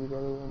talking to you,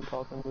 brother. I'm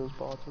talking to those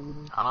bots over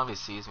there. I don't know if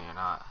he sees me or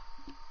not.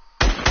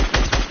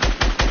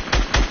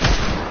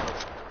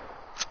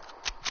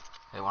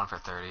 They won for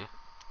 30.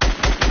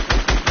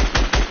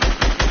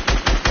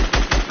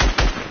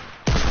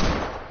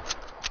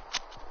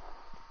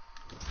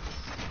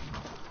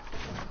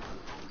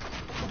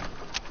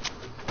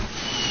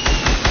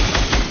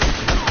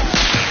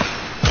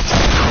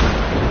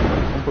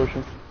 I'm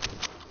pushing.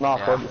 Nah,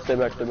 Yeah. fuck it. Stay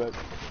back, stay back.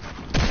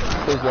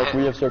 Please, look,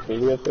 we have circle,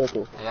 we have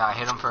circle. Yeah, I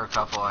hit him for a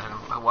couple. I hit him.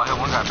 Well, I hit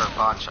one guy for a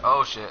bunch.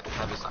 Oh shit,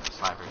 heavy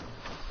sniper.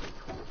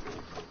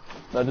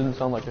 That didn't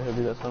sound like a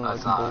heavy, that sounded No, like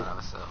it's a not. bullet.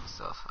 No,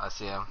 still. I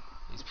see him.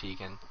 He's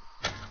peeking.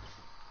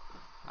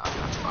 Oh,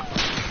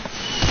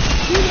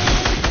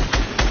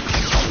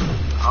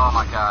 oh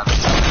my god.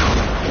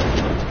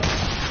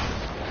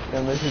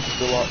 Damn, they hit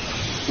you a lot.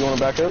 You wanna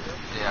back up?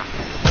 Yeah.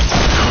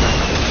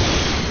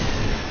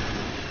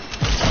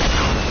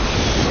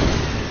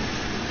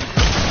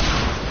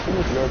 How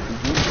much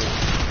RPG is there?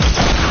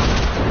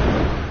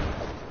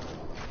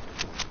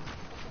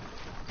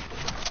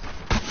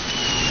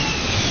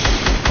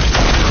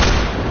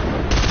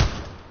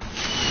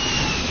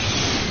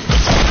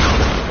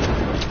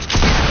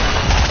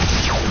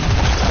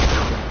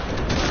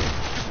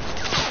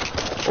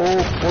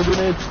 Oh, more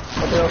grenades.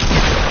 Watch out.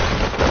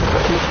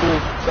 Two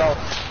schools, south.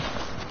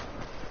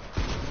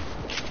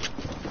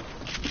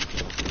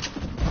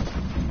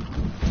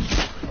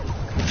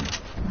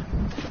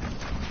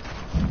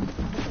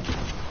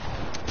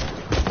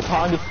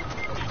 Behind us.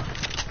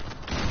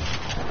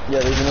 Yeah,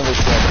 there's another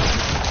squad.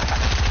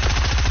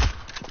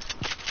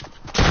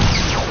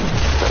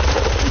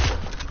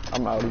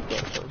 I'm out of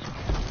that place.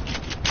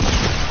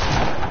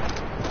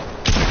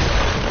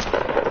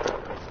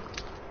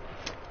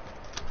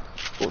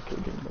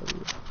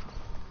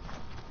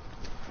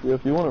 Yeah,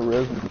 if you want to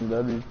res me,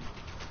 that'd be...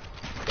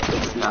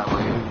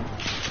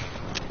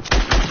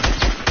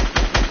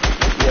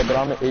 Yeah, but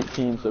I'm at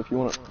 18, so if you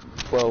want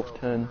 12,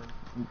 10,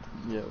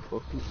 yeah,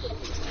 focus.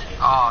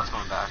 Oh, it's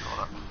going back.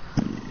 Hold up.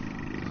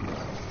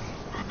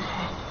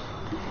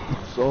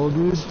 It's all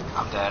good.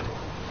 I'm dead.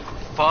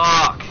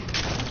 Fuck!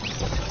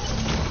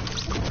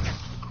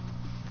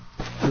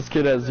 This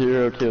kid has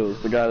 0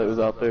 kills, the guy that was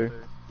out there.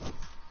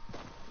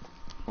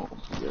 Oh,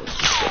 shit.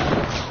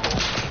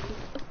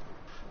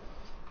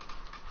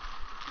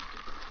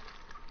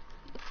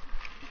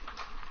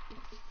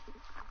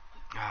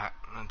 Alright,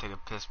 I'm gonna take a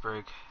piss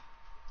break.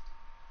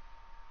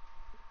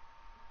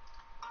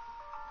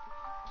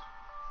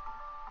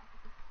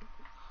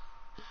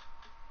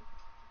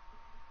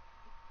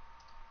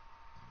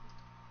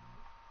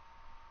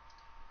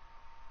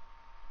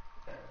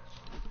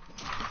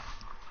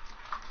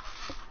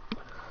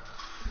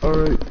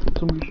 Alright,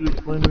 somebody should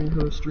explain to me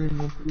how to stream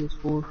on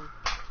PS4.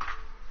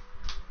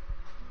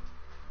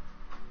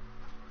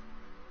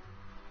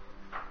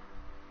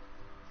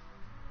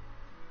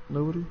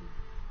 Nobody?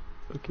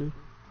 Okay.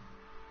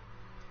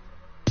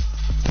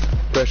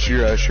 Press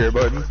your share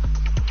button.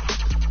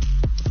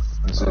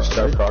 And so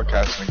start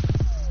broadcasting.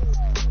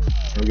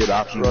 You'll get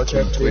options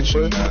between Twitch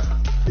and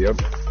yep.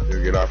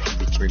 You'll get options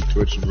between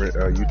Twitch and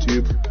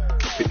YouTube.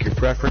 Pick your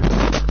preference.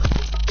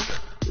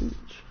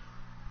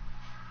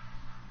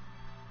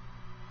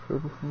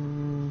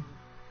 Purple.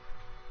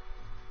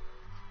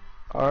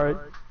 Alright,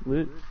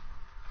 lit.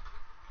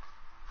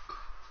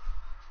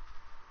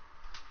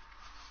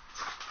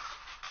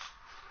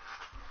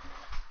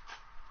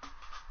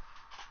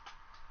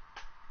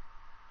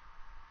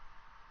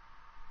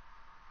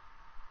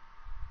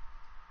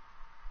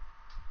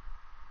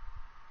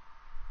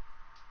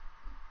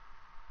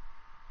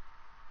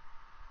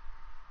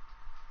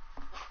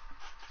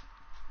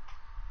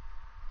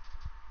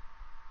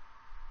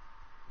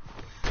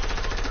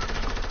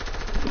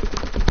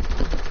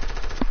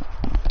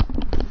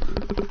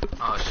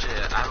 Oh shit,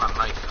 I had my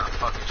mic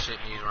fucking shit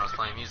muted when I was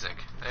playing music.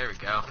 There we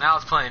go. Now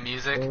it's playing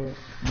music.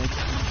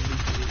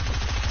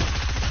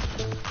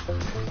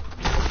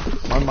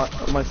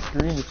 My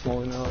screen is small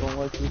now, I don't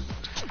like this.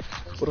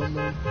 But I'm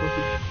not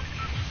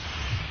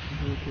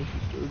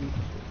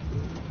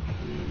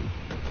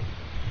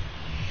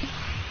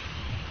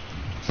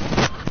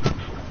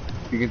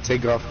You can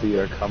take off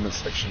the comment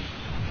section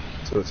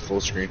so it's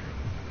full screen.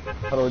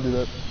 How do I do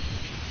that?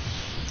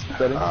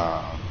 Settings?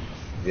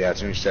 Yeah,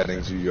 it's in your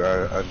settings. You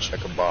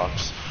uncheck a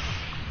box.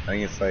 I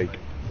think it's like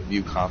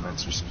view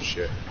comments or some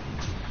shit.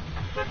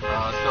 Let's go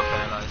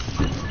Paradise.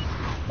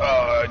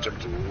 Oh, I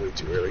jumped in way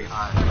too early.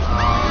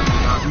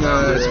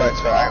 No, It's fine,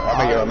 it's fine.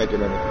 I'll make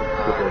it in. I'm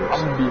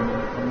gonna be a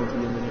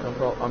minute.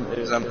 I'm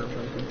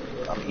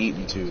AFK. I'm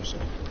eating too, so.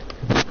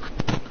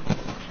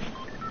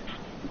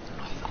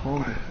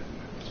 Hungry.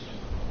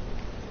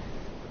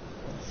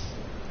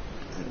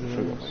 I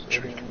forgot my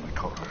drink in my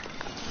car.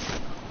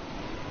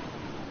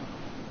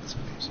 That's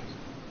amazing.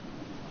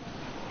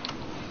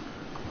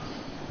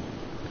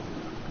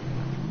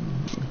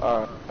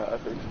 Alright, I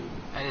think.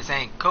 Hey, this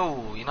ain't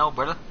cool, you know,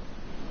 brother.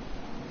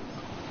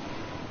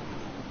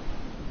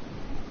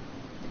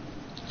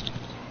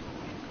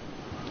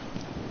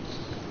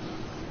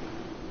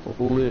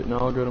 Lit, now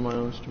I'll go to my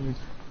own stream.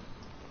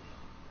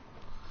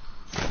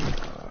 Fucked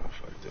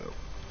up.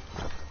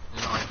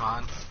 You know, like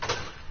fine.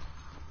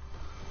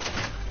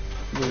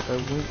 Wait, I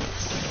went.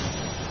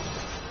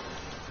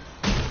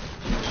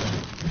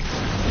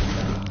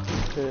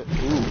 Okay,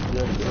 ooh,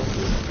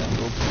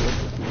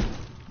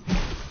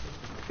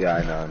 Yeah, I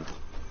know.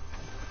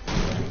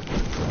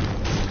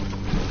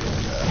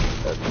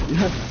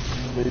 yeah,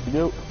 there you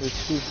go. Let's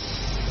see.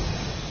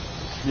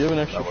 Do you have an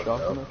extra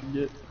shotgun I can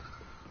get?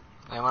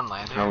 Anyone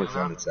land here? How much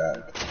time it's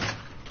at?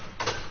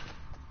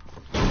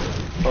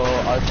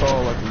 I saw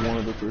like one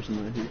other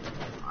person right here.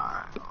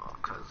 Alright, well,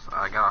 cause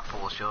I got a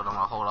full shield, I'm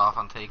gonna hold off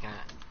on taking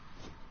it.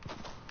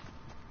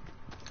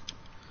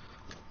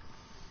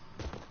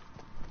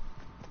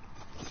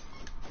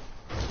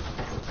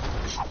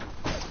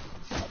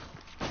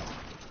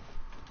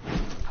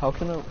 How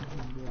can I?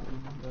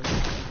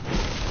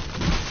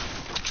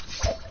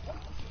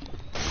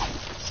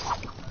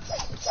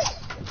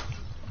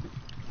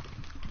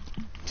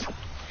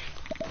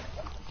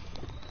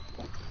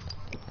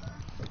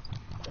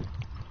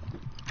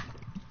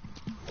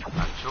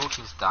 Jewel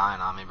keeps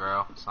dying on me,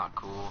 bro. It's not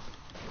cool.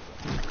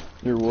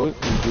 Your what?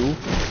 Your Jewel?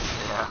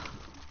 Yeah.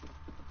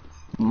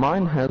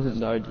 Mine hasn't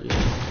died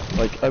yet.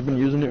 Like, I've been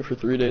using it for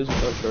 3 days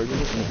without charging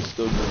it, and it's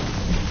still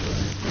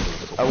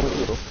good. I went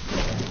little.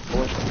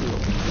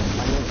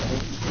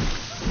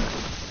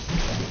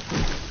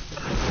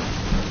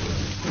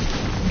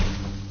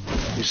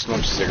 You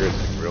smoke cigarettes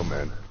like real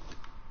man.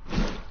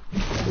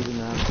 Pretty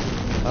nasty.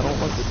 I don't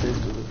like the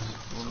taste of this.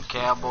 Some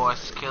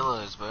cowboys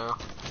killers, bro.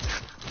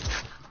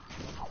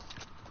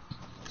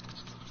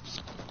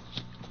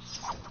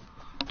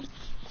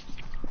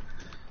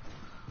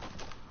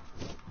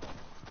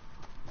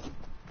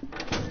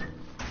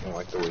 I don't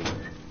like the way.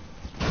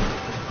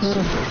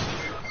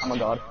 Oh my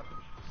god.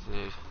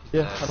 Dude.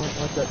 Yeah, I don't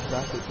like that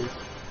tobacco taste.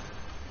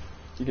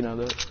 You can have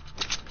that.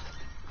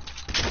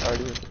 I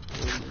already have it.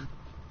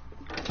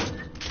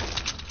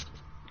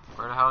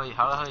 How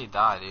the hell did he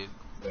die,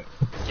 dude?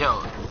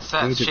 Yo,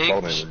 Seth,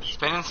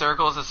 spin in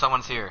circles if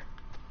someone's here.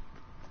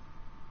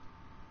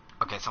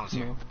 Okay, someone's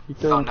here. No, he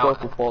killed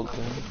himself with fall down.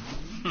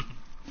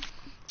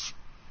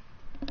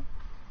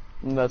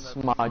 And that's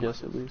my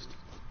guess, at least.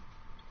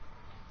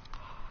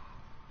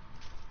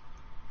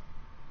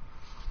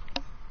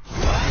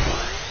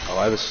 Oh,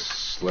 I have a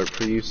slurp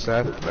for you,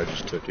 Seth, and I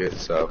just took it,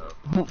 so.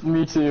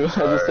 Me too.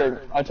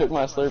 I took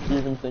my Slurpee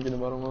even thinking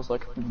about him. I was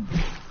like,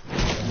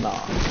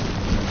 nah.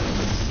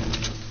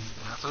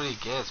 That's what he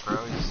gets, bro.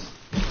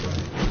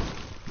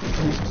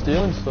 He's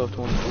stealing stuff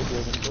to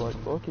him, so like,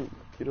 fuck it.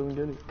 He doesn't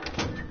get it.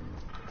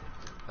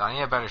 I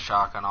need a better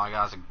shotgun. All I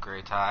got is a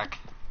great tack.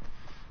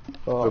 I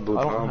blue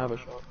don't pump. have a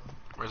shot.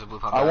 Where's the blue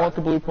pump? I want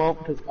the blue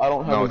pump because I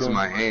don't have No, a it's gun. in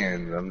my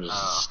hand. I'm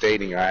just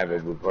stating I have a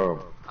blue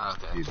pump.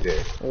 Okay. You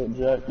did. Hey,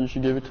 Jack, you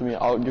should give it to me.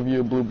 I'll give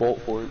you a blue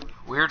bolt for it.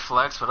 Weird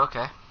flex, but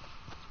okay.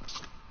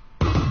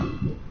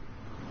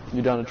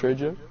 You down to trade,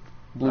 Jack?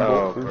 Blue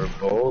Oh, bolt. for a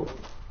bolt?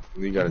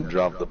 You gotta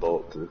drop the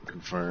bolt to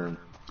confirm.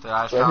 Dude,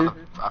 I Right found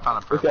a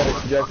Look purple at it,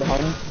 one. Jack,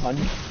 behind you. Behind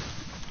you.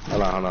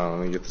 Hold on,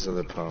 let me get this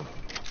other pump.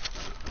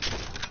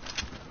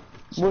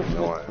 What?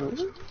 No, I have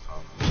this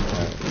pump.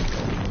 Alright.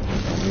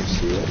 Let me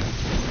see it.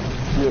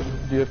 Do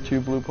you have 2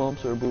 blue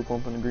pumps or a blue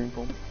pump and a green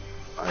pump?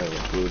 I have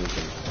a blue and a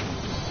green.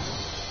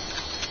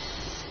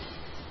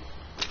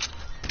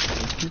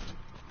 Thank you.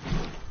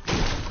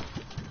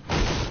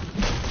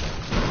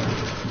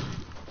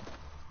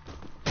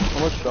 How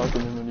much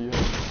shotgun ammo do you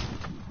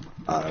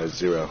have?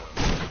 0.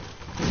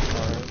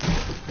 Alright.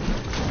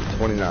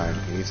 29.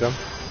 You need some?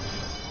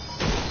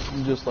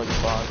 Just like 5.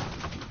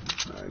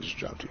 I just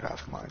dropped you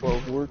half of mine.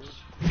 12 works.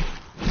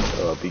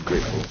 Be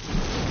grateful.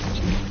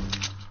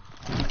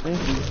 Thank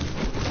you.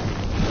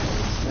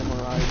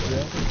 Memorize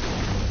that.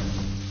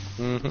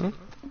 Mm-hmm.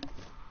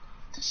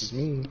 This is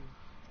me.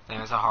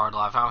 Damn, it's a hard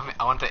life.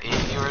 I went to 8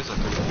 viewers or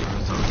 3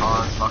 viewers, so it's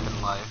hard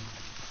fucking life.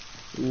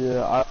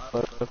 Yeah, I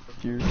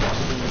left you.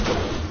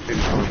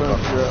 I'm trying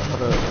to figure out how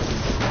to...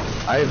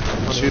 I have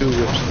 2 rips in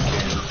the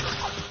can.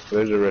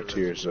 There's a rip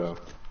here, so.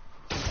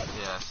 Yeah,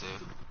 I see.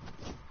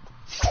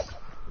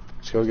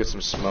 Let's go get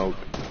some smoke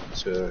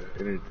to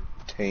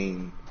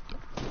entertain.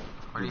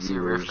 Where do you see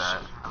your rift at? I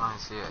don't even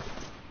see it.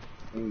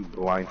 You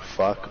blind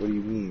fuck, what do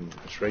you mean?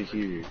 It's right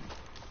here.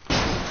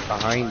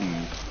 Behind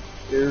you.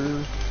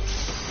 Here.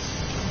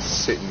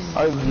 Sitting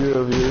I have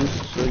 0 views,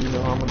 so you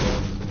know how I'm gonna go.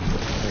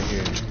 right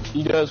here.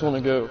 You guys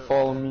wanna go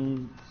follow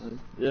me?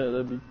 Yeah,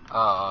 that'd be...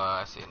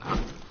 Oh, I see it now.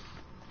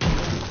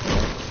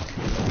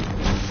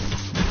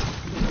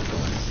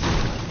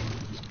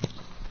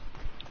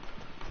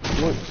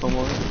 Look,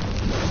 someone.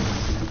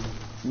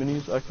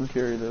 Minis, I can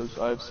carry those.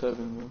 I have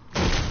 7 though.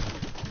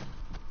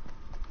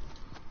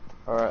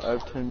 Alright, I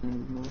have 10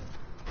 minis more.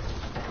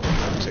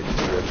 I'm taking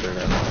 2 rips right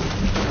now.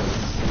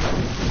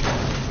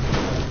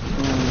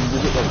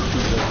 Give it like 2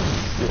 seconds.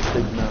 Yeah,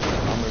 take them out.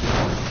 I'm ready.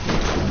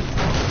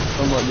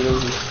 Somebody get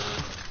over here.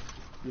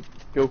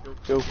 Go,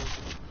 go.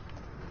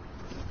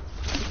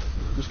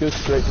 Just go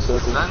straight to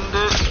circle. Send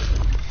it!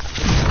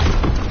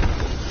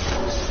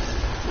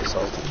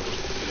 Salt.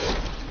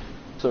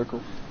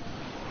 Circle.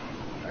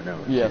 I know.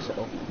 Yeah,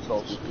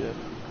 salt, yeah.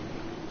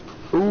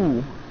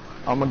 Ooh.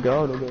 Oh my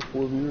god, I got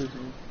 4 viewers.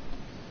 Man.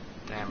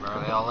 Damn,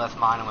 bro, they all left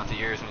mine and went to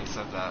yours when you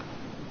said that.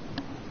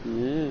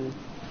 Yeah.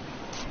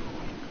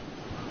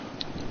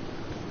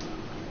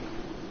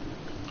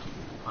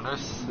 Wonder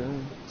if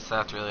Dang.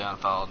 Seth really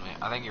unfollowed me.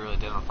 I think he really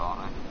did unfollow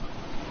me.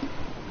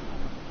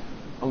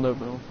 I'll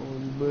never unfollow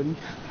you, buddy.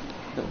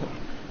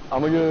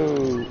 I'm gonna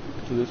go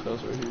to this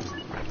house right here.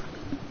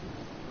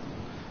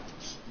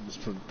 This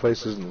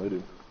place isn't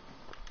looted.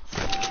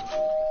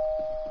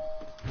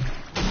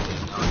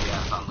 Oh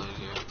yeah, it's not looted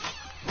here.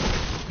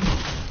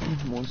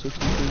 163.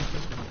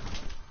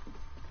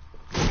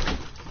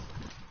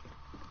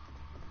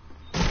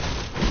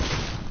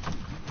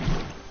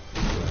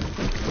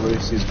 Everybody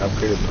sees an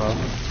upgraded pump.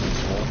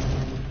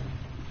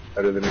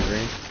 Better than a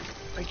green.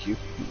 Thank you.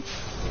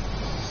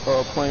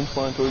 Plane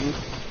flying towards us.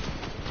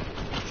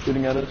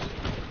 Shooting at us.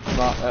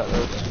 Not at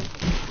us.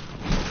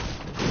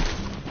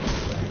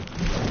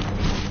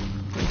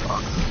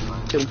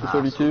 Hit him for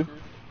 32. Where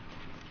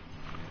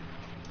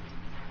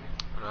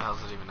the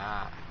hell's it even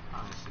at? I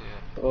don't see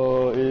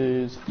it. It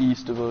is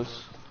east of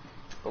us.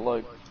 But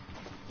like,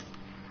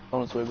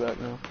 on its way back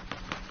now.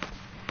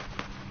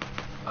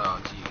 Oh,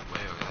 gee,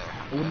 way over there.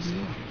 What I is see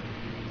it? it.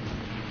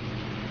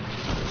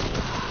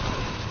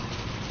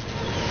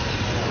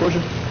 Push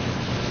him.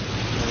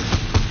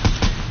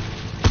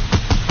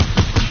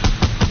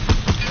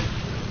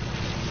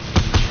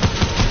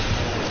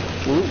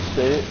 Will it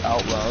say it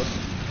out loud?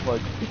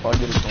 Like, if I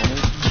get a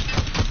comment?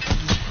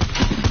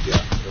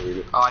 Yeah, I'll read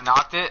it. Oh, I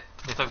knocked it.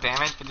 They took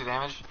damage, 50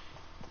 damage.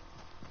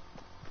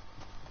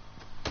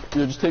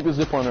 Yeah, just take the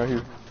zip line right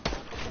here.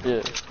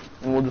 Yeah.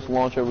 And we'll just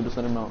launch over the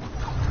center mountain.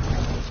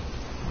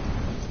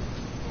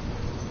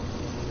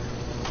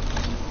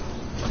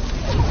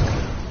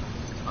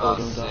 Oh,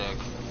 don't die. sick.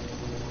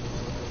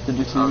 Did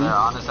you see Oh, me? they're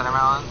on the center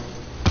mountain?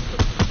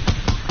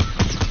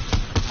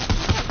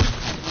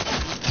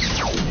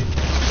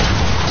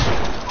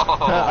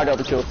 Oh, I got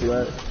the kill for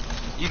that.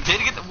 you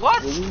did get the,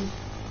 what? Really?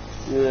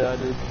 Yeah, I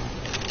did.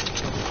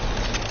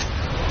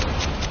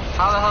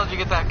 How the hell did you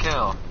get that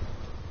kill?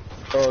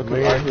 Oh, cause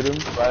I hit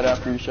him right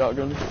after you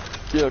shotgunned.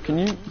 Yo, can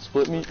you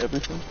split me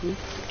everything, please?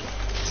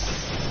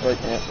 Like,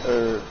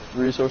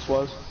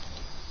 resource-wise,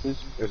 please?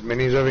 There's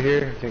minis over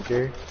here. Can't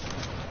carry.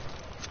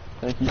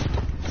 Thank you.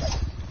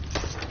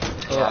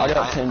 Yeah, I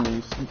got 10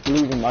 minis.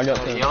 Leave them, I got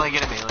 10. You only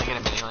get a mini, you only get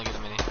a mini, you only get a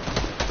mini.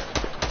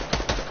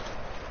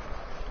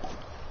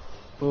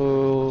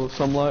 Oh,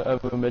 Sunlight, I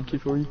have a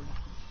medkit for you.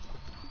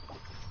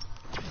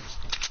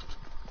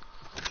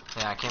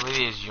 Yeah, I can't believe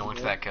he just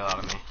yoinked that kill out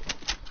of me.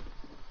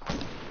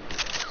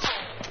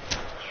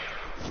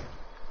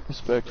 He's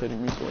spectating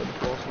me, so I had to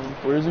cross him.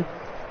 Where is he?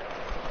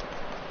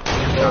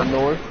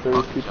 North.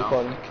 There's people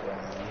fighting.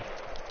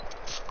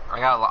 I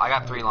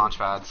got 3 launch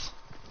pads.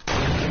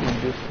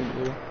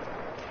 Distantly.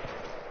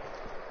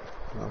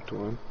 Knocked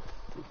one.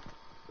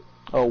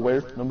 Oh,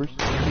 where? Numbers?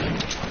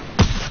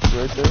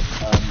 Right there?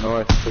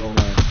 North, 59.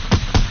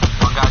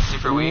 One guy's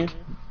super weak.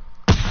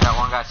 I got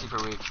one guy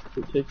super weak.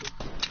 Take it.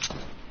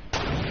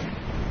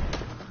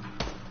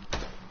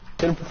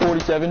 Hit him for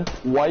 47.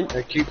 White.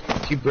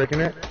 Keep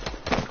breaking it.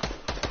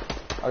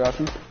 I got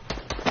you.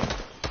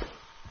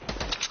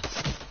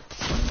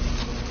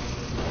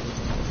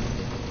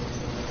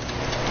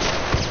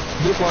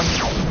 This one.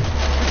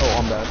 Oh,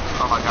 I'm bad.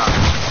 Oh my god.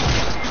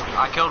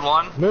 I killed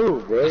one.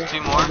 Move, bro. There's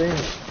 2 more.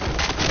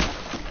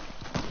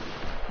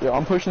 Yeah,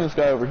 I'm pushing this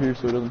guy over here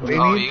so he doesn't. Maybe.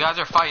 Oh, you guys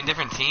are fighting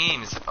different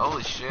teams.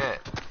 Holy shit.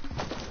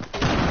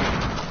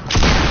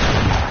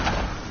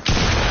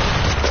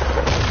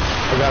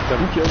 I got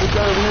them. You killed this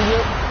guy over here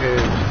yet?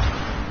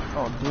 Yeah.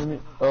 Oh, damn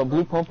it.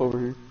 Blue pump over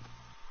here.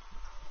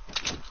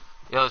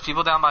 Yo, those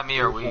people down by me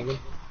are weak.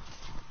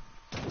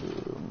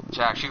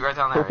 Jack, shoot right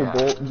down there. Purple Yeah.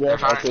 bolt, They're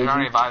Jack, trying to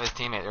revive his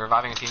teammate. They're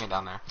reviving a teammate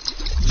down there.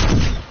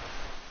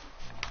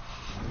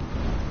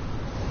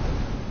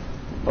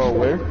 Oh,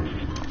 where?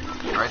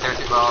 Right there,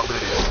 too. Oh, blue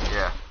dude.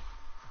 Yeah.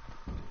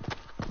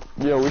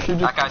 Yeah, we should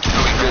just. That guy's super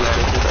weak right there.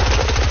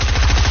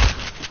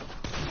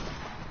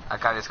 That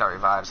guy just got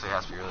revived, so he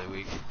has to be really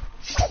weak.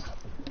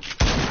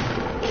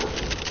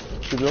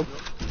 Good job.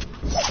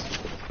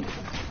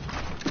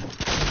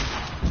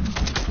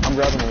 I'm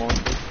grabbing the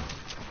launcher.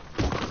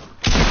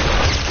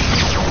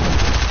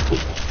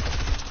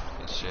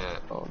 Good shit.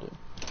 Oh, damn.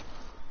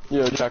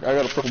 Yeah, Jack, I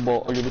got a purple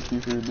bolt. I'll give it to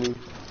you for your blue.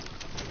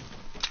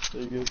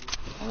 There you go.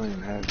 I don't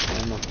even have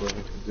ammo for it.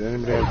 Does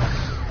anybody have...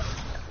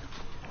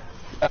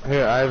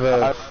 Here, I have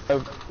I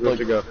have where'd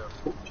you go?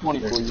 20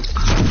 for you.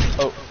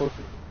 Oh,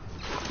 perfect.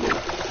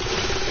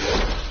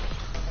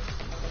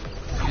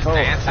 He's Oh,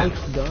 dancing. I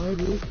died,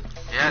 dude.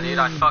 Yeah, dude,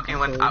 I fucking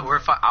went. I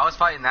was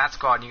fighting that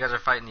squad, and you guys are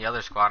fighting the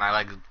other squad,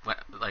 and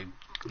I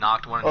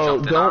knocked one and Oh,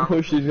 jumped it don't on.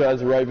 push these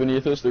guys right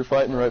beneath us. They're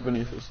fighting right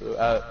beneath us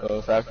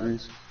at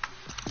factories.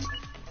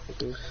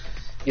 You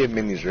have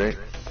minis, right?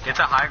 Get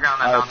to high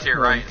ground that mountain to your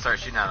right and start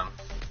shooting at them.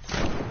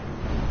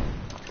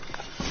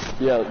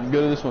 Yeah,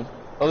 go to this one.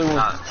 Other one.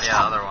 Yeah, the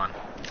other one.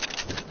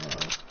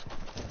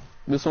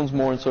 This one's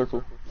more in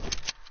circle.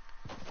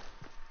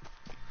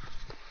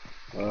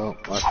 Well,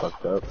 I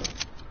fucked up.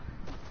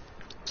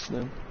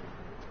 Then.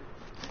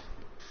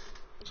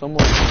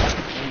 Someone.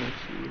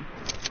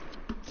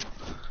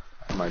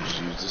 I might just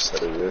use this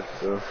set of rift,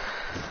 though.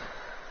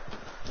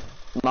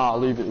 Nah,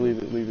 leave it.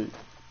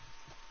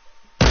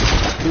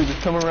 Dude,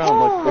 just come around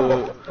like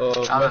the.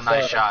 That was a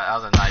nice shot. That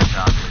was a nice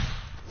shot,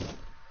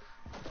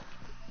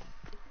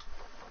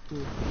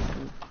 dude.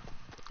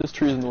 This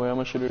tree's in the way. I'm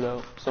gonna shoot it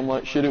out.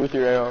 Shoot it with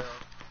your AR.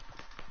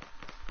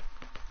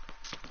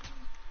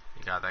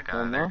 You got that guy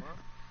Oh, in no? there.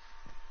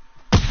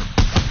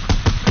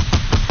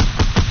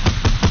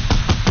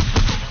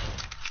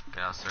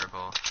 Get out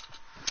circle.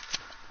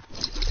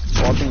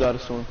 Watch him die to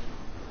storm.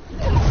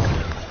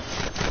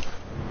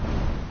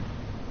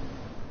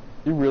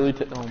 You really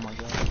oh my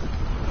god.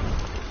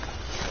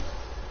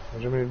 What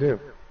do you want me to do?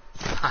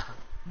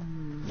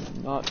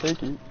 Not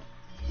take it.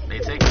 They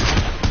take it.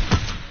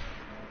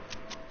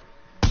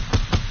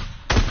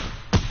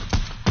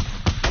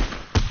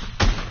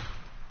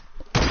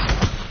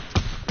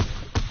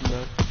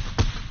 No.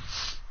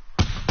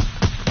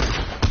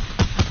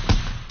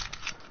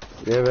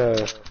 You have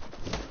a...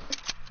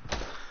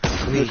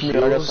 Come here, I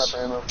got that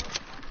ammo.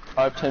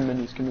 I have 10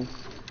 minis, come here.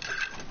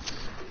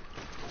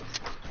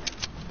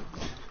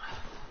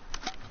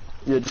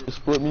 Yeah, just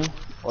split me,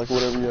 like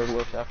whatever you have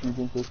left after you've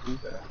been 50.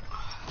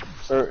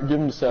 Or give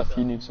him to Seth,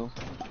 he needs some.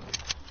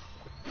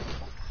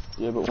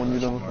 Yeah, but when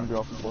you're done with him,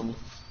 drop him for me.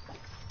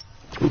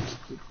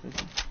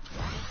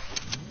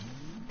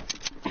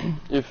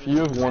 If you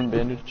have one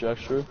bandage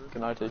extra,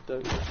 can I take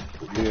that?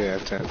 Yeah, I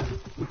have 10.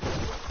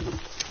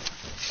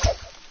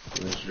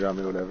 Just drop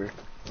me whatever.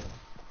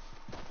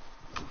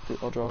 Okay,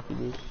 I'll drop you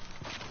this.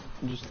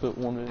 Just put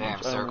one bandage. Damn,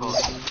 I don't circle's know.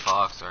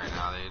 fucked right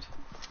now, dude.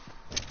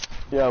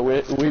 Yeah,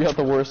 we got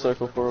the worst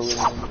circle for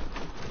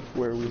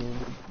where we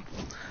landed.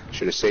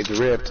 Should have saved the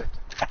rift.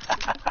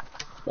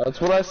 That's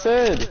what I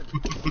said.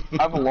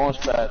 I have a launch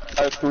pad.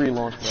 I have 3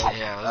 launch pads.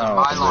 Yeah, those are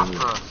my launch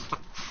man. pros.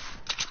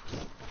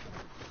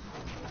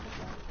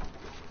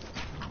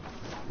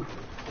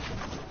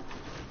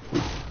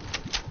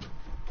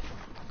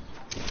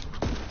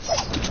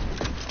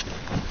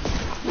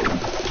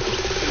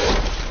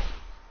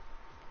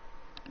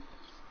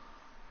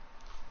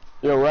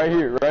 Yo, right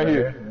here.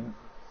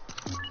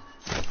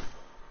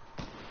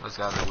 Those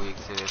guys are weak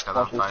too. These guys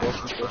Watch are this, fighting.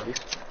 watch this, watch this.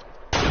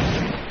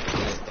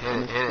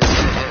 Hit it.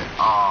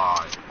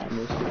 Aw. I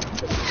missed it.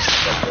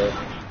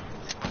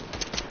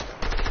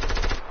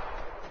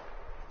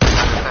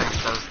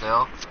 So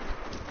still.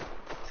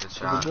 Good Good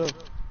shot. job.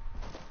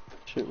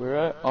 Shit, where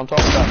at? On top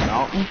of that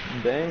mountain?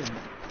 Dang.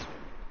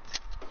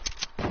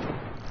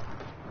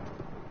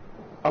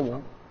 I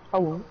won't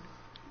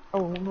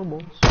no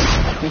balls.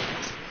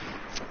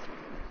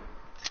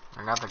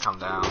 I got to come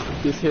down.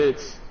 This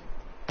hits.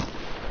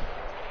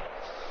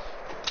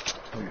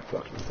 Oh, you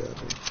fucking dead.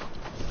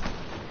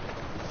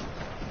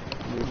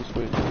 You're just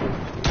waiting.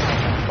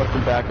 Fuck the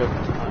backup.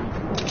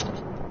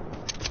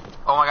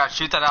 Oh my god,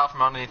 shoot that out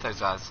from underneath those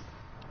guys.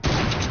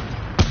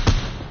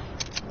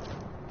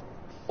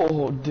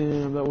 Oh,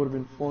 damn, that would have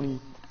been funny.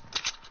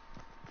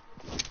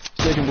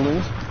 Taking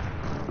balloons.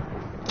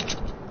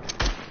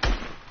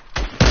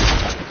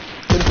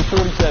 Hit him for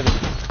 47.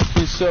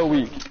 He's so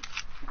weak.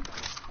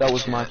 That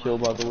was my kill,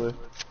 by the way.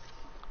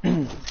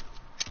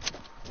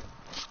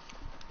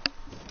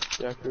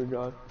 Jack, you're a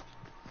god.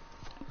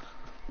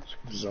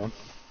 Zone.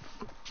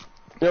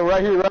 Yo,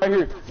 right here, right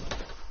here.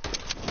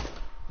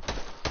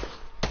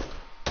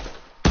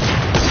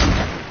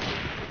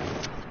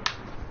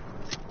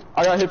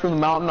 I got hit from the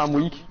mountain, I'm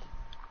weak.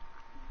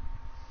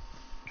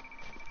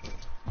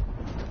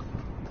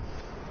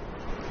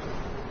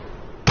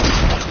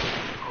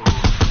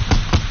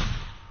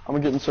 I'm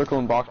gonna get in circle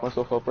and box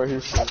myself up right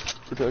here.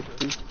 Protect,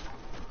 please.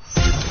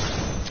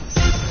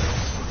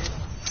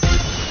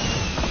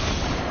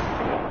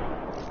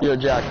 Yo,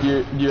 Jack,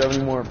 do you have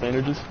any more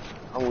bandages?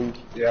 I'm weak.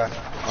 Yeah,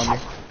 on me.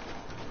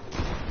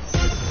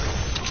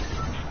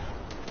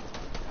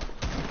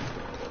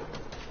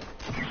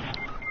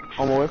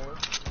 On my way.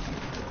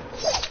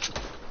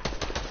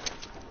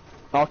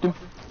 Knocked him.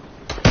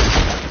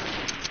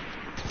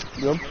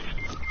 Yep.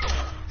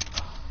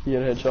 He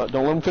had a headshot.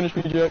 Don't let him finish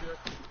me, Jack.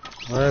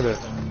 Where is it?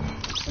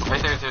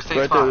 Right there, there's a safe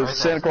Right spot, there, right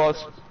Santa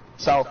Claus.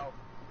 South.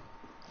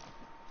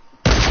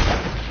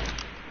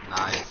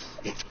 Nice.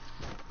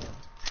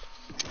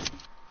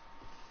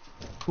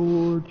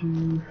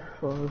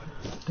 45.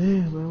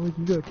 Damn, man,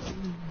 you got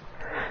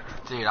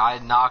Dude, I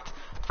knocked.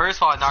 First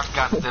of all, I knocked the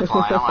guy on the zip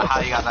line. I don't know how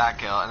you got that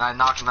kill. And I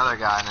knocked another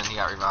guy, and then he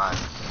got revived.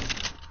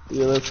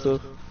 Yeah, that's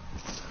tough.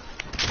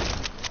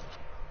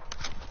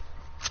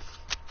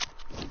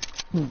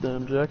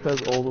 Damn, Jack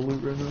has all the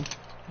loot right now.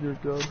 You're a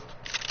god.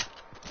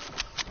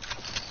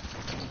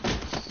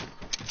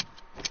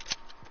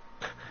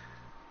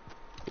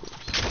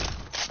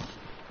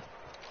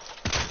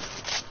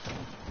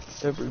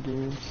 Every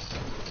game.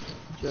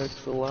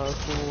 Jack's the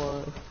last one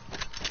alive.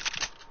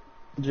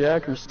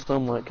 Jack or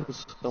Sunlight,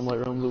 because Sunlight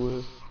runs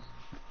away.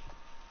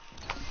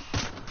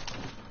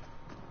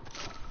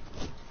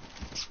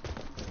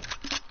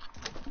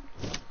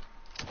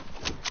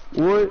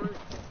 What?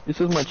 It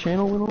says my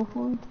channel went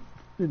offline?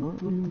 Did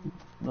not leave.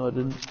 No, I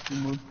didn't.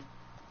 You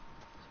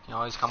can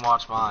always come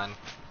watch mine.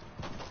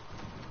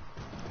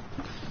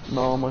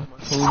 No, my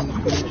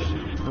phone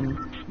finished.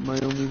 I'm my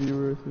only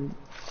viewer, I think.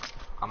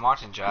 I'm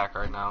watching Jack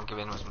right now. I'm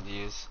giving him some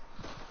views.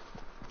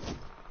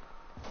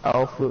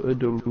 Alpha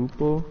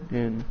Adolupo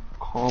and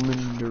Common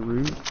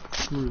Narut.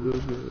 Who are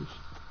those guys?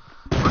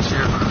 What's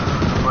your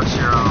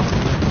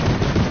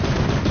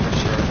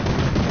shit?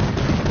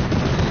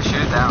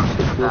 Shoot it down,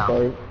 shoot it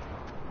down.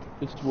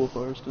 It's Wolf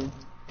Firestone.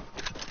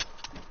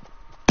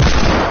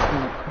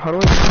 How do I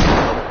see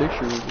the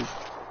picture of this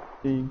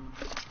thing?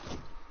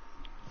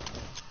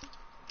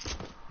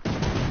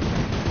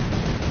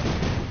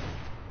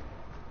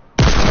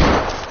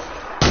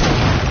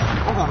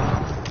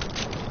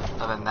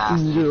 Nothing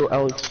nasty. Yo,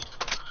 Alex.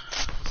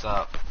 What's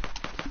up?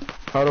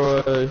 How do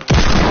I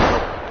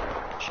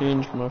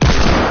change my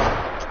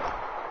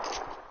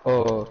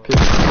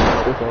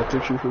profile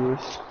picture for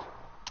this?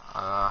 I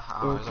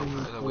don't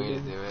know, there's a way to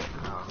do it.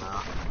 I don't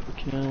know. I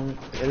can't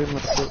edit my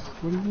stuff.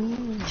 What do you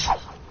mean?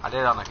 I did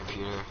it on the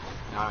computer.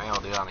 You might not be able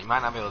to do it on. You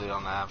might not be able to do it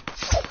on the app.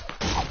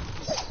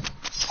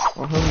 I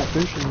don't have my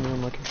picture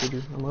on my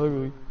computer. I'm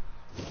ugly.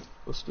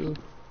 But still.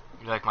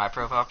 You like my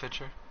profile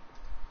picture?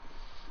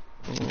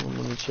 Let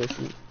me check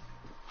it.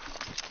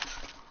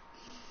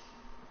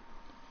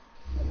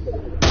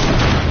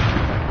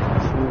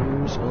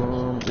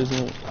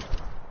 Isn't it?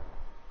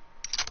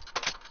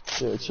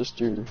 Yeah, it's just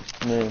your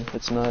name.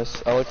 It's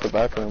nice. I like the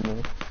background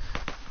though.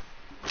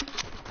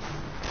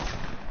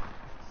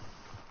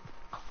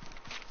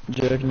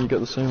 Jack, and you got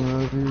the same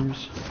amount of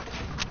views.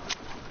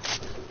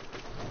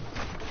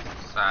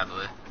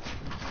 Sadly.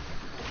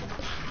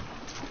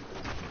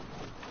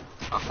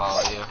 I'll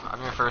follow you.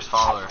 I'm your first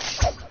follower.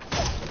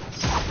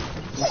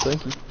 Well,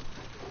 thank you.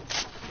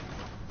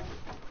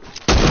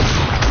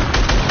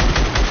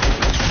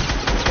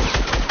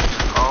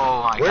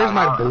 Oh my god. Where's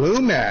my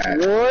bloom at?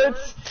 What?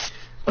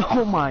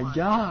 Oh my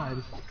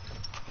god.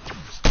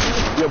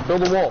 Yo,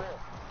 build a wall.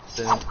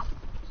 Damn.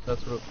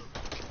 That's what.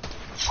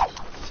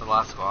 It's the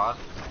last squad.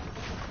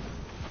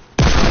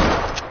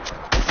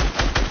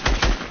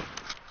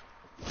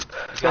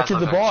 Jack,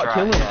 he's a bot.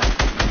 Kill him. Yeah.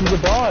 He's a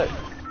bot.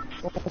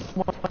 Oh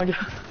my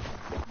god.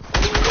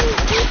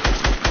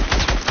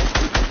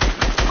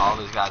 All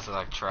these guys are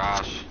like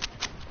trash.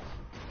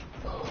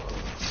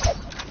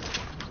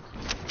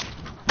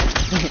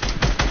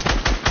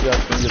 Yeah,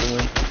 I'm gonna get a win.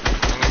 I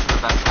think it's the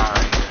best guy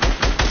right here.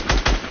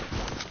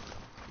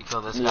 You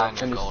kill this guy and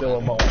and you're he's golden. still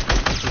a bot.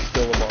 He's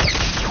still a bot.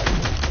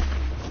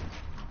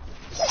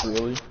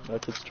 Really? That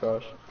kid's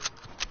trash.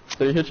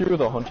 Did he hit you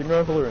with a hunting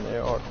rifle or an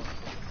AR?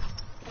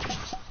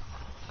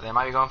 They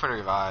might be going for the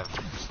revive.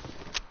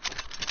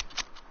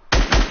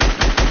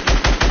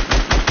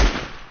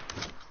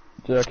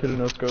 Jack, hit a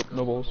no scope,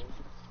 no balls.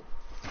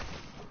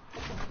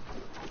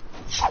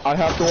 I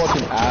have to watch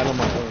an ad on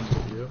my own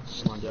video.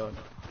 Oh my god.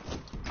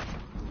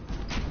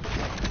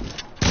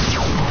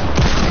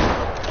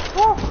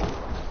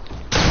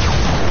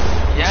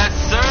 Yes,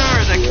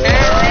 sir! The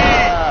carry!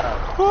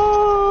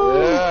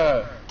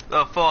 Yeah!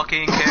 The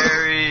fucking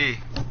carry!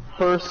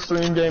 first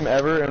stream game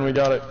ever, and we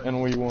got it,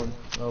 and we won.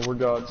 We're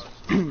gods.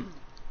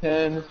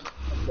 10,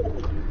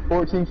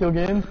 14 kill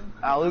game.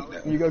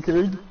 Alex, you got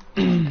carried.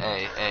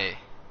 Hey.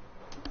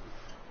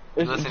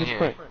 It's Listen just here.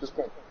 prank. Just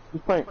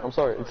prank. I'm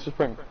sorry. It's just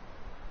prank.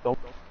 Don't.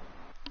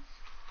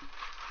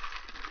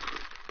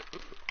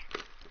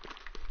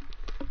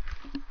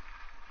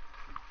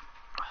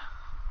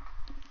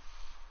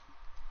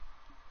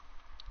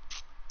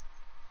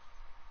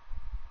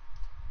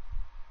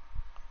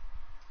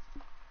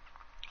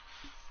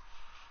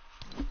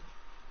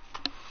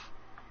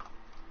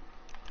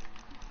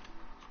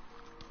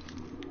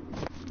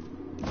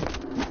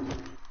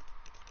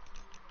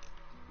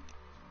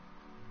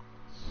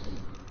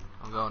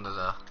 I'm going to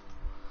the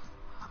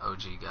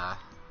OG guy.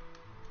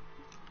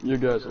 You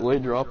guys,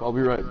 late drop. I'll be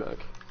right back.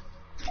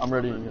 I'm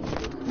ready again.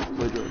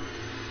 Late drop.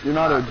 You're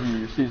not OG.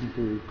 You're season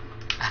 3.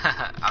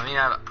 I mean,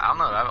 I don't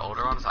know. I have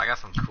older ones. I got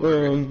some cool.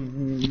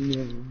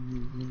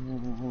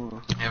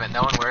 Yeah, but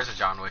no one wears a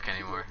John Wick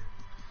anymore.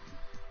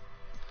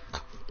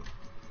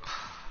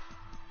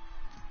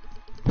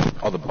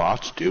 All the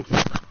bots do.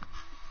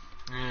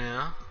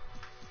 Yeah.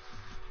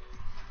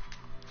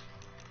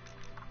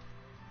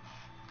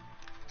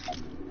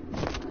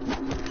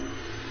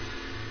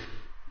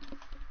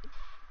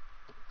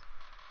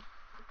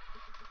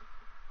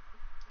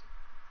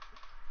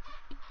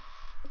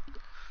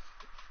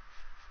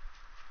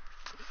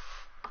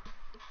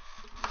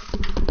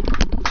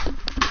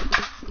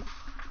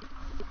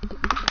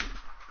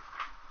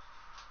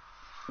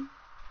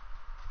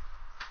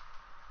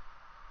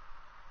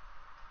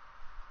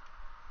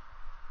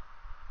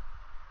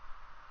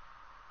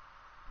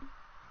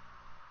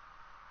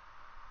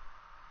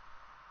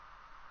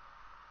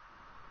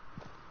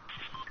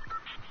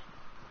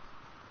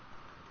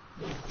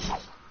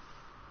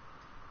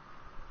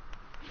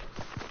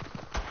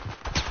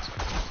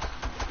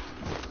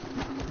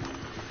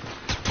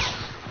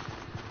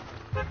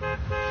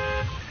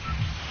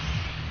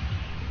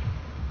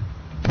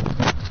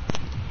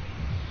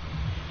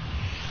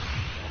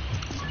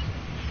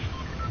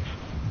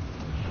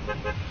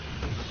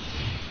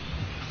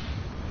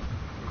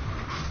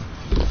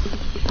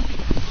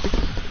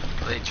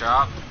 Late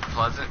drop,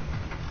 Pleasant.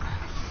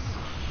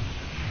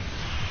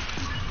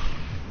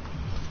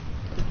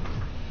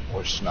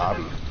 Or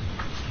snobby.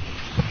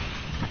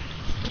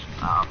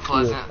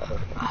 Pleasant.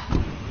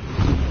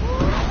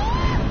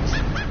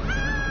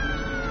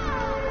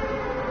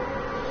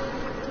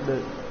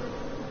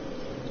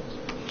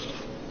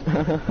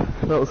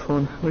 That was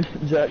fun.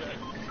 Jack,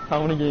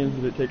 how many games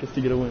did it take us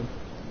to get a win?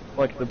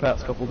 Like the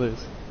past couple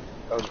days.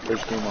 That was the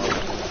first game on.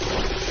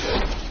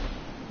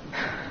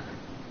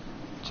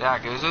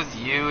 Jack, it was with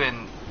you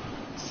and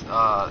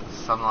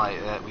something like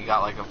that. We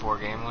got like a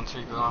 4-game win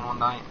streak on one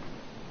night.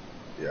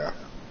 Yeah.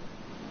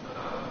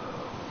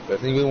 But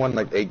I think we won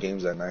like 8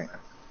 games that night.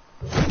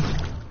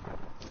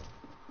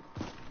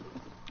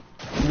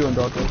 You doing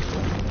Darko?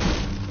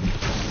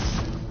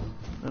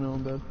 I know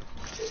I'm bad.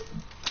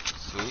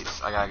 Sweet.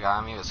 I got a guy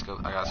on me. I got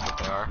a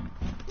scope AR.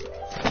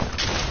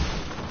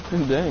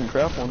 Dang,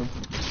 crap on him.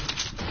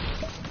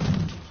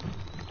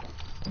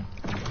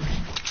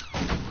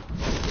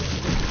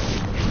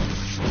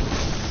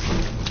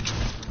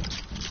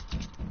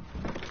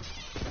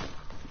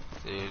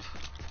 Dude.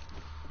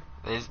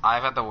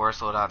 I've had the worst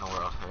loadout in the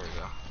world. Here we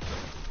go.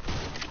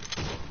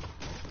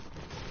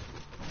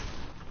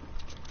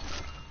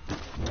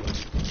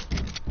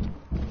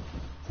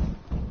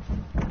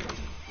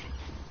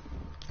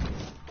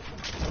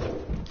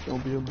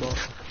 Don't be a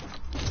bot.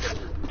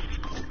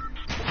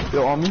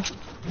 Yo, on me?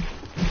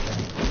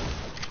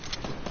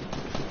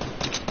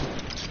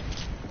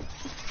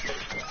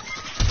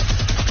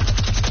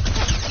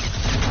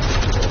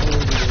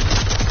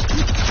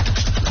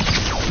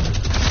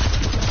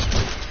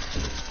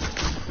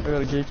 I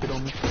got a gay kid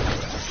on me.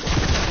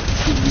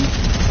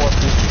 Watch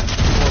me.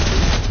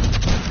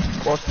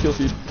 Watch the kill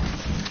feed.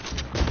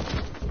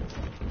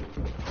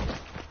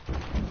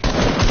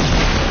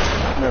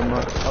 Never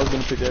mind. I was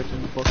gonna pick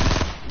action. Fuck.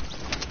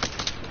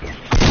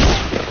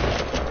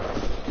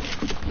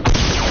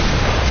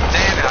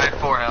 Damn it, I had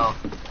 4 health.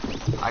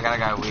 I got a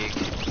guy weak.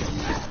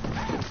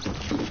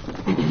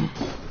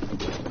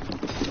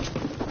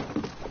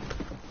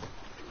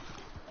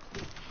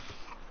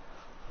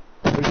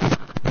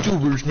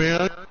 Tubers,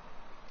 man.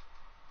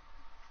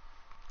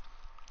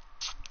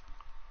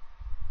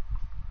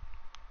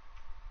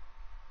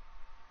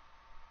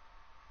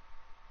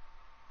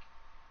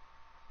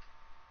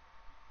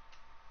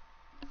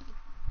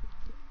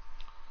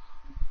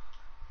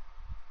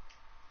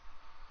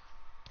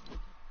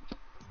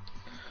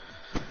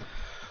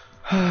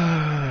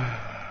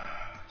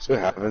 So it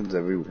happens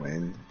every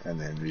win, and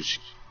then we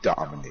just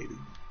dominating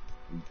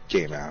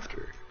game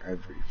after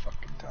every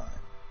fucking time.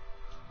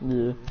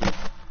 Yeah.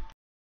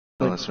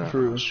 Unless Like, we're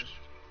true. not-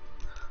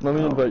 Let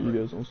me invite you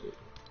guys on stage.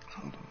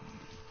 Hold on.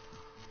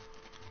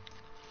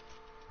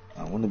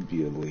 I want to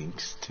be a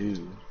Lynx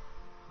too.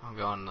 I'm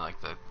going to like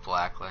the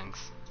black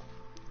links.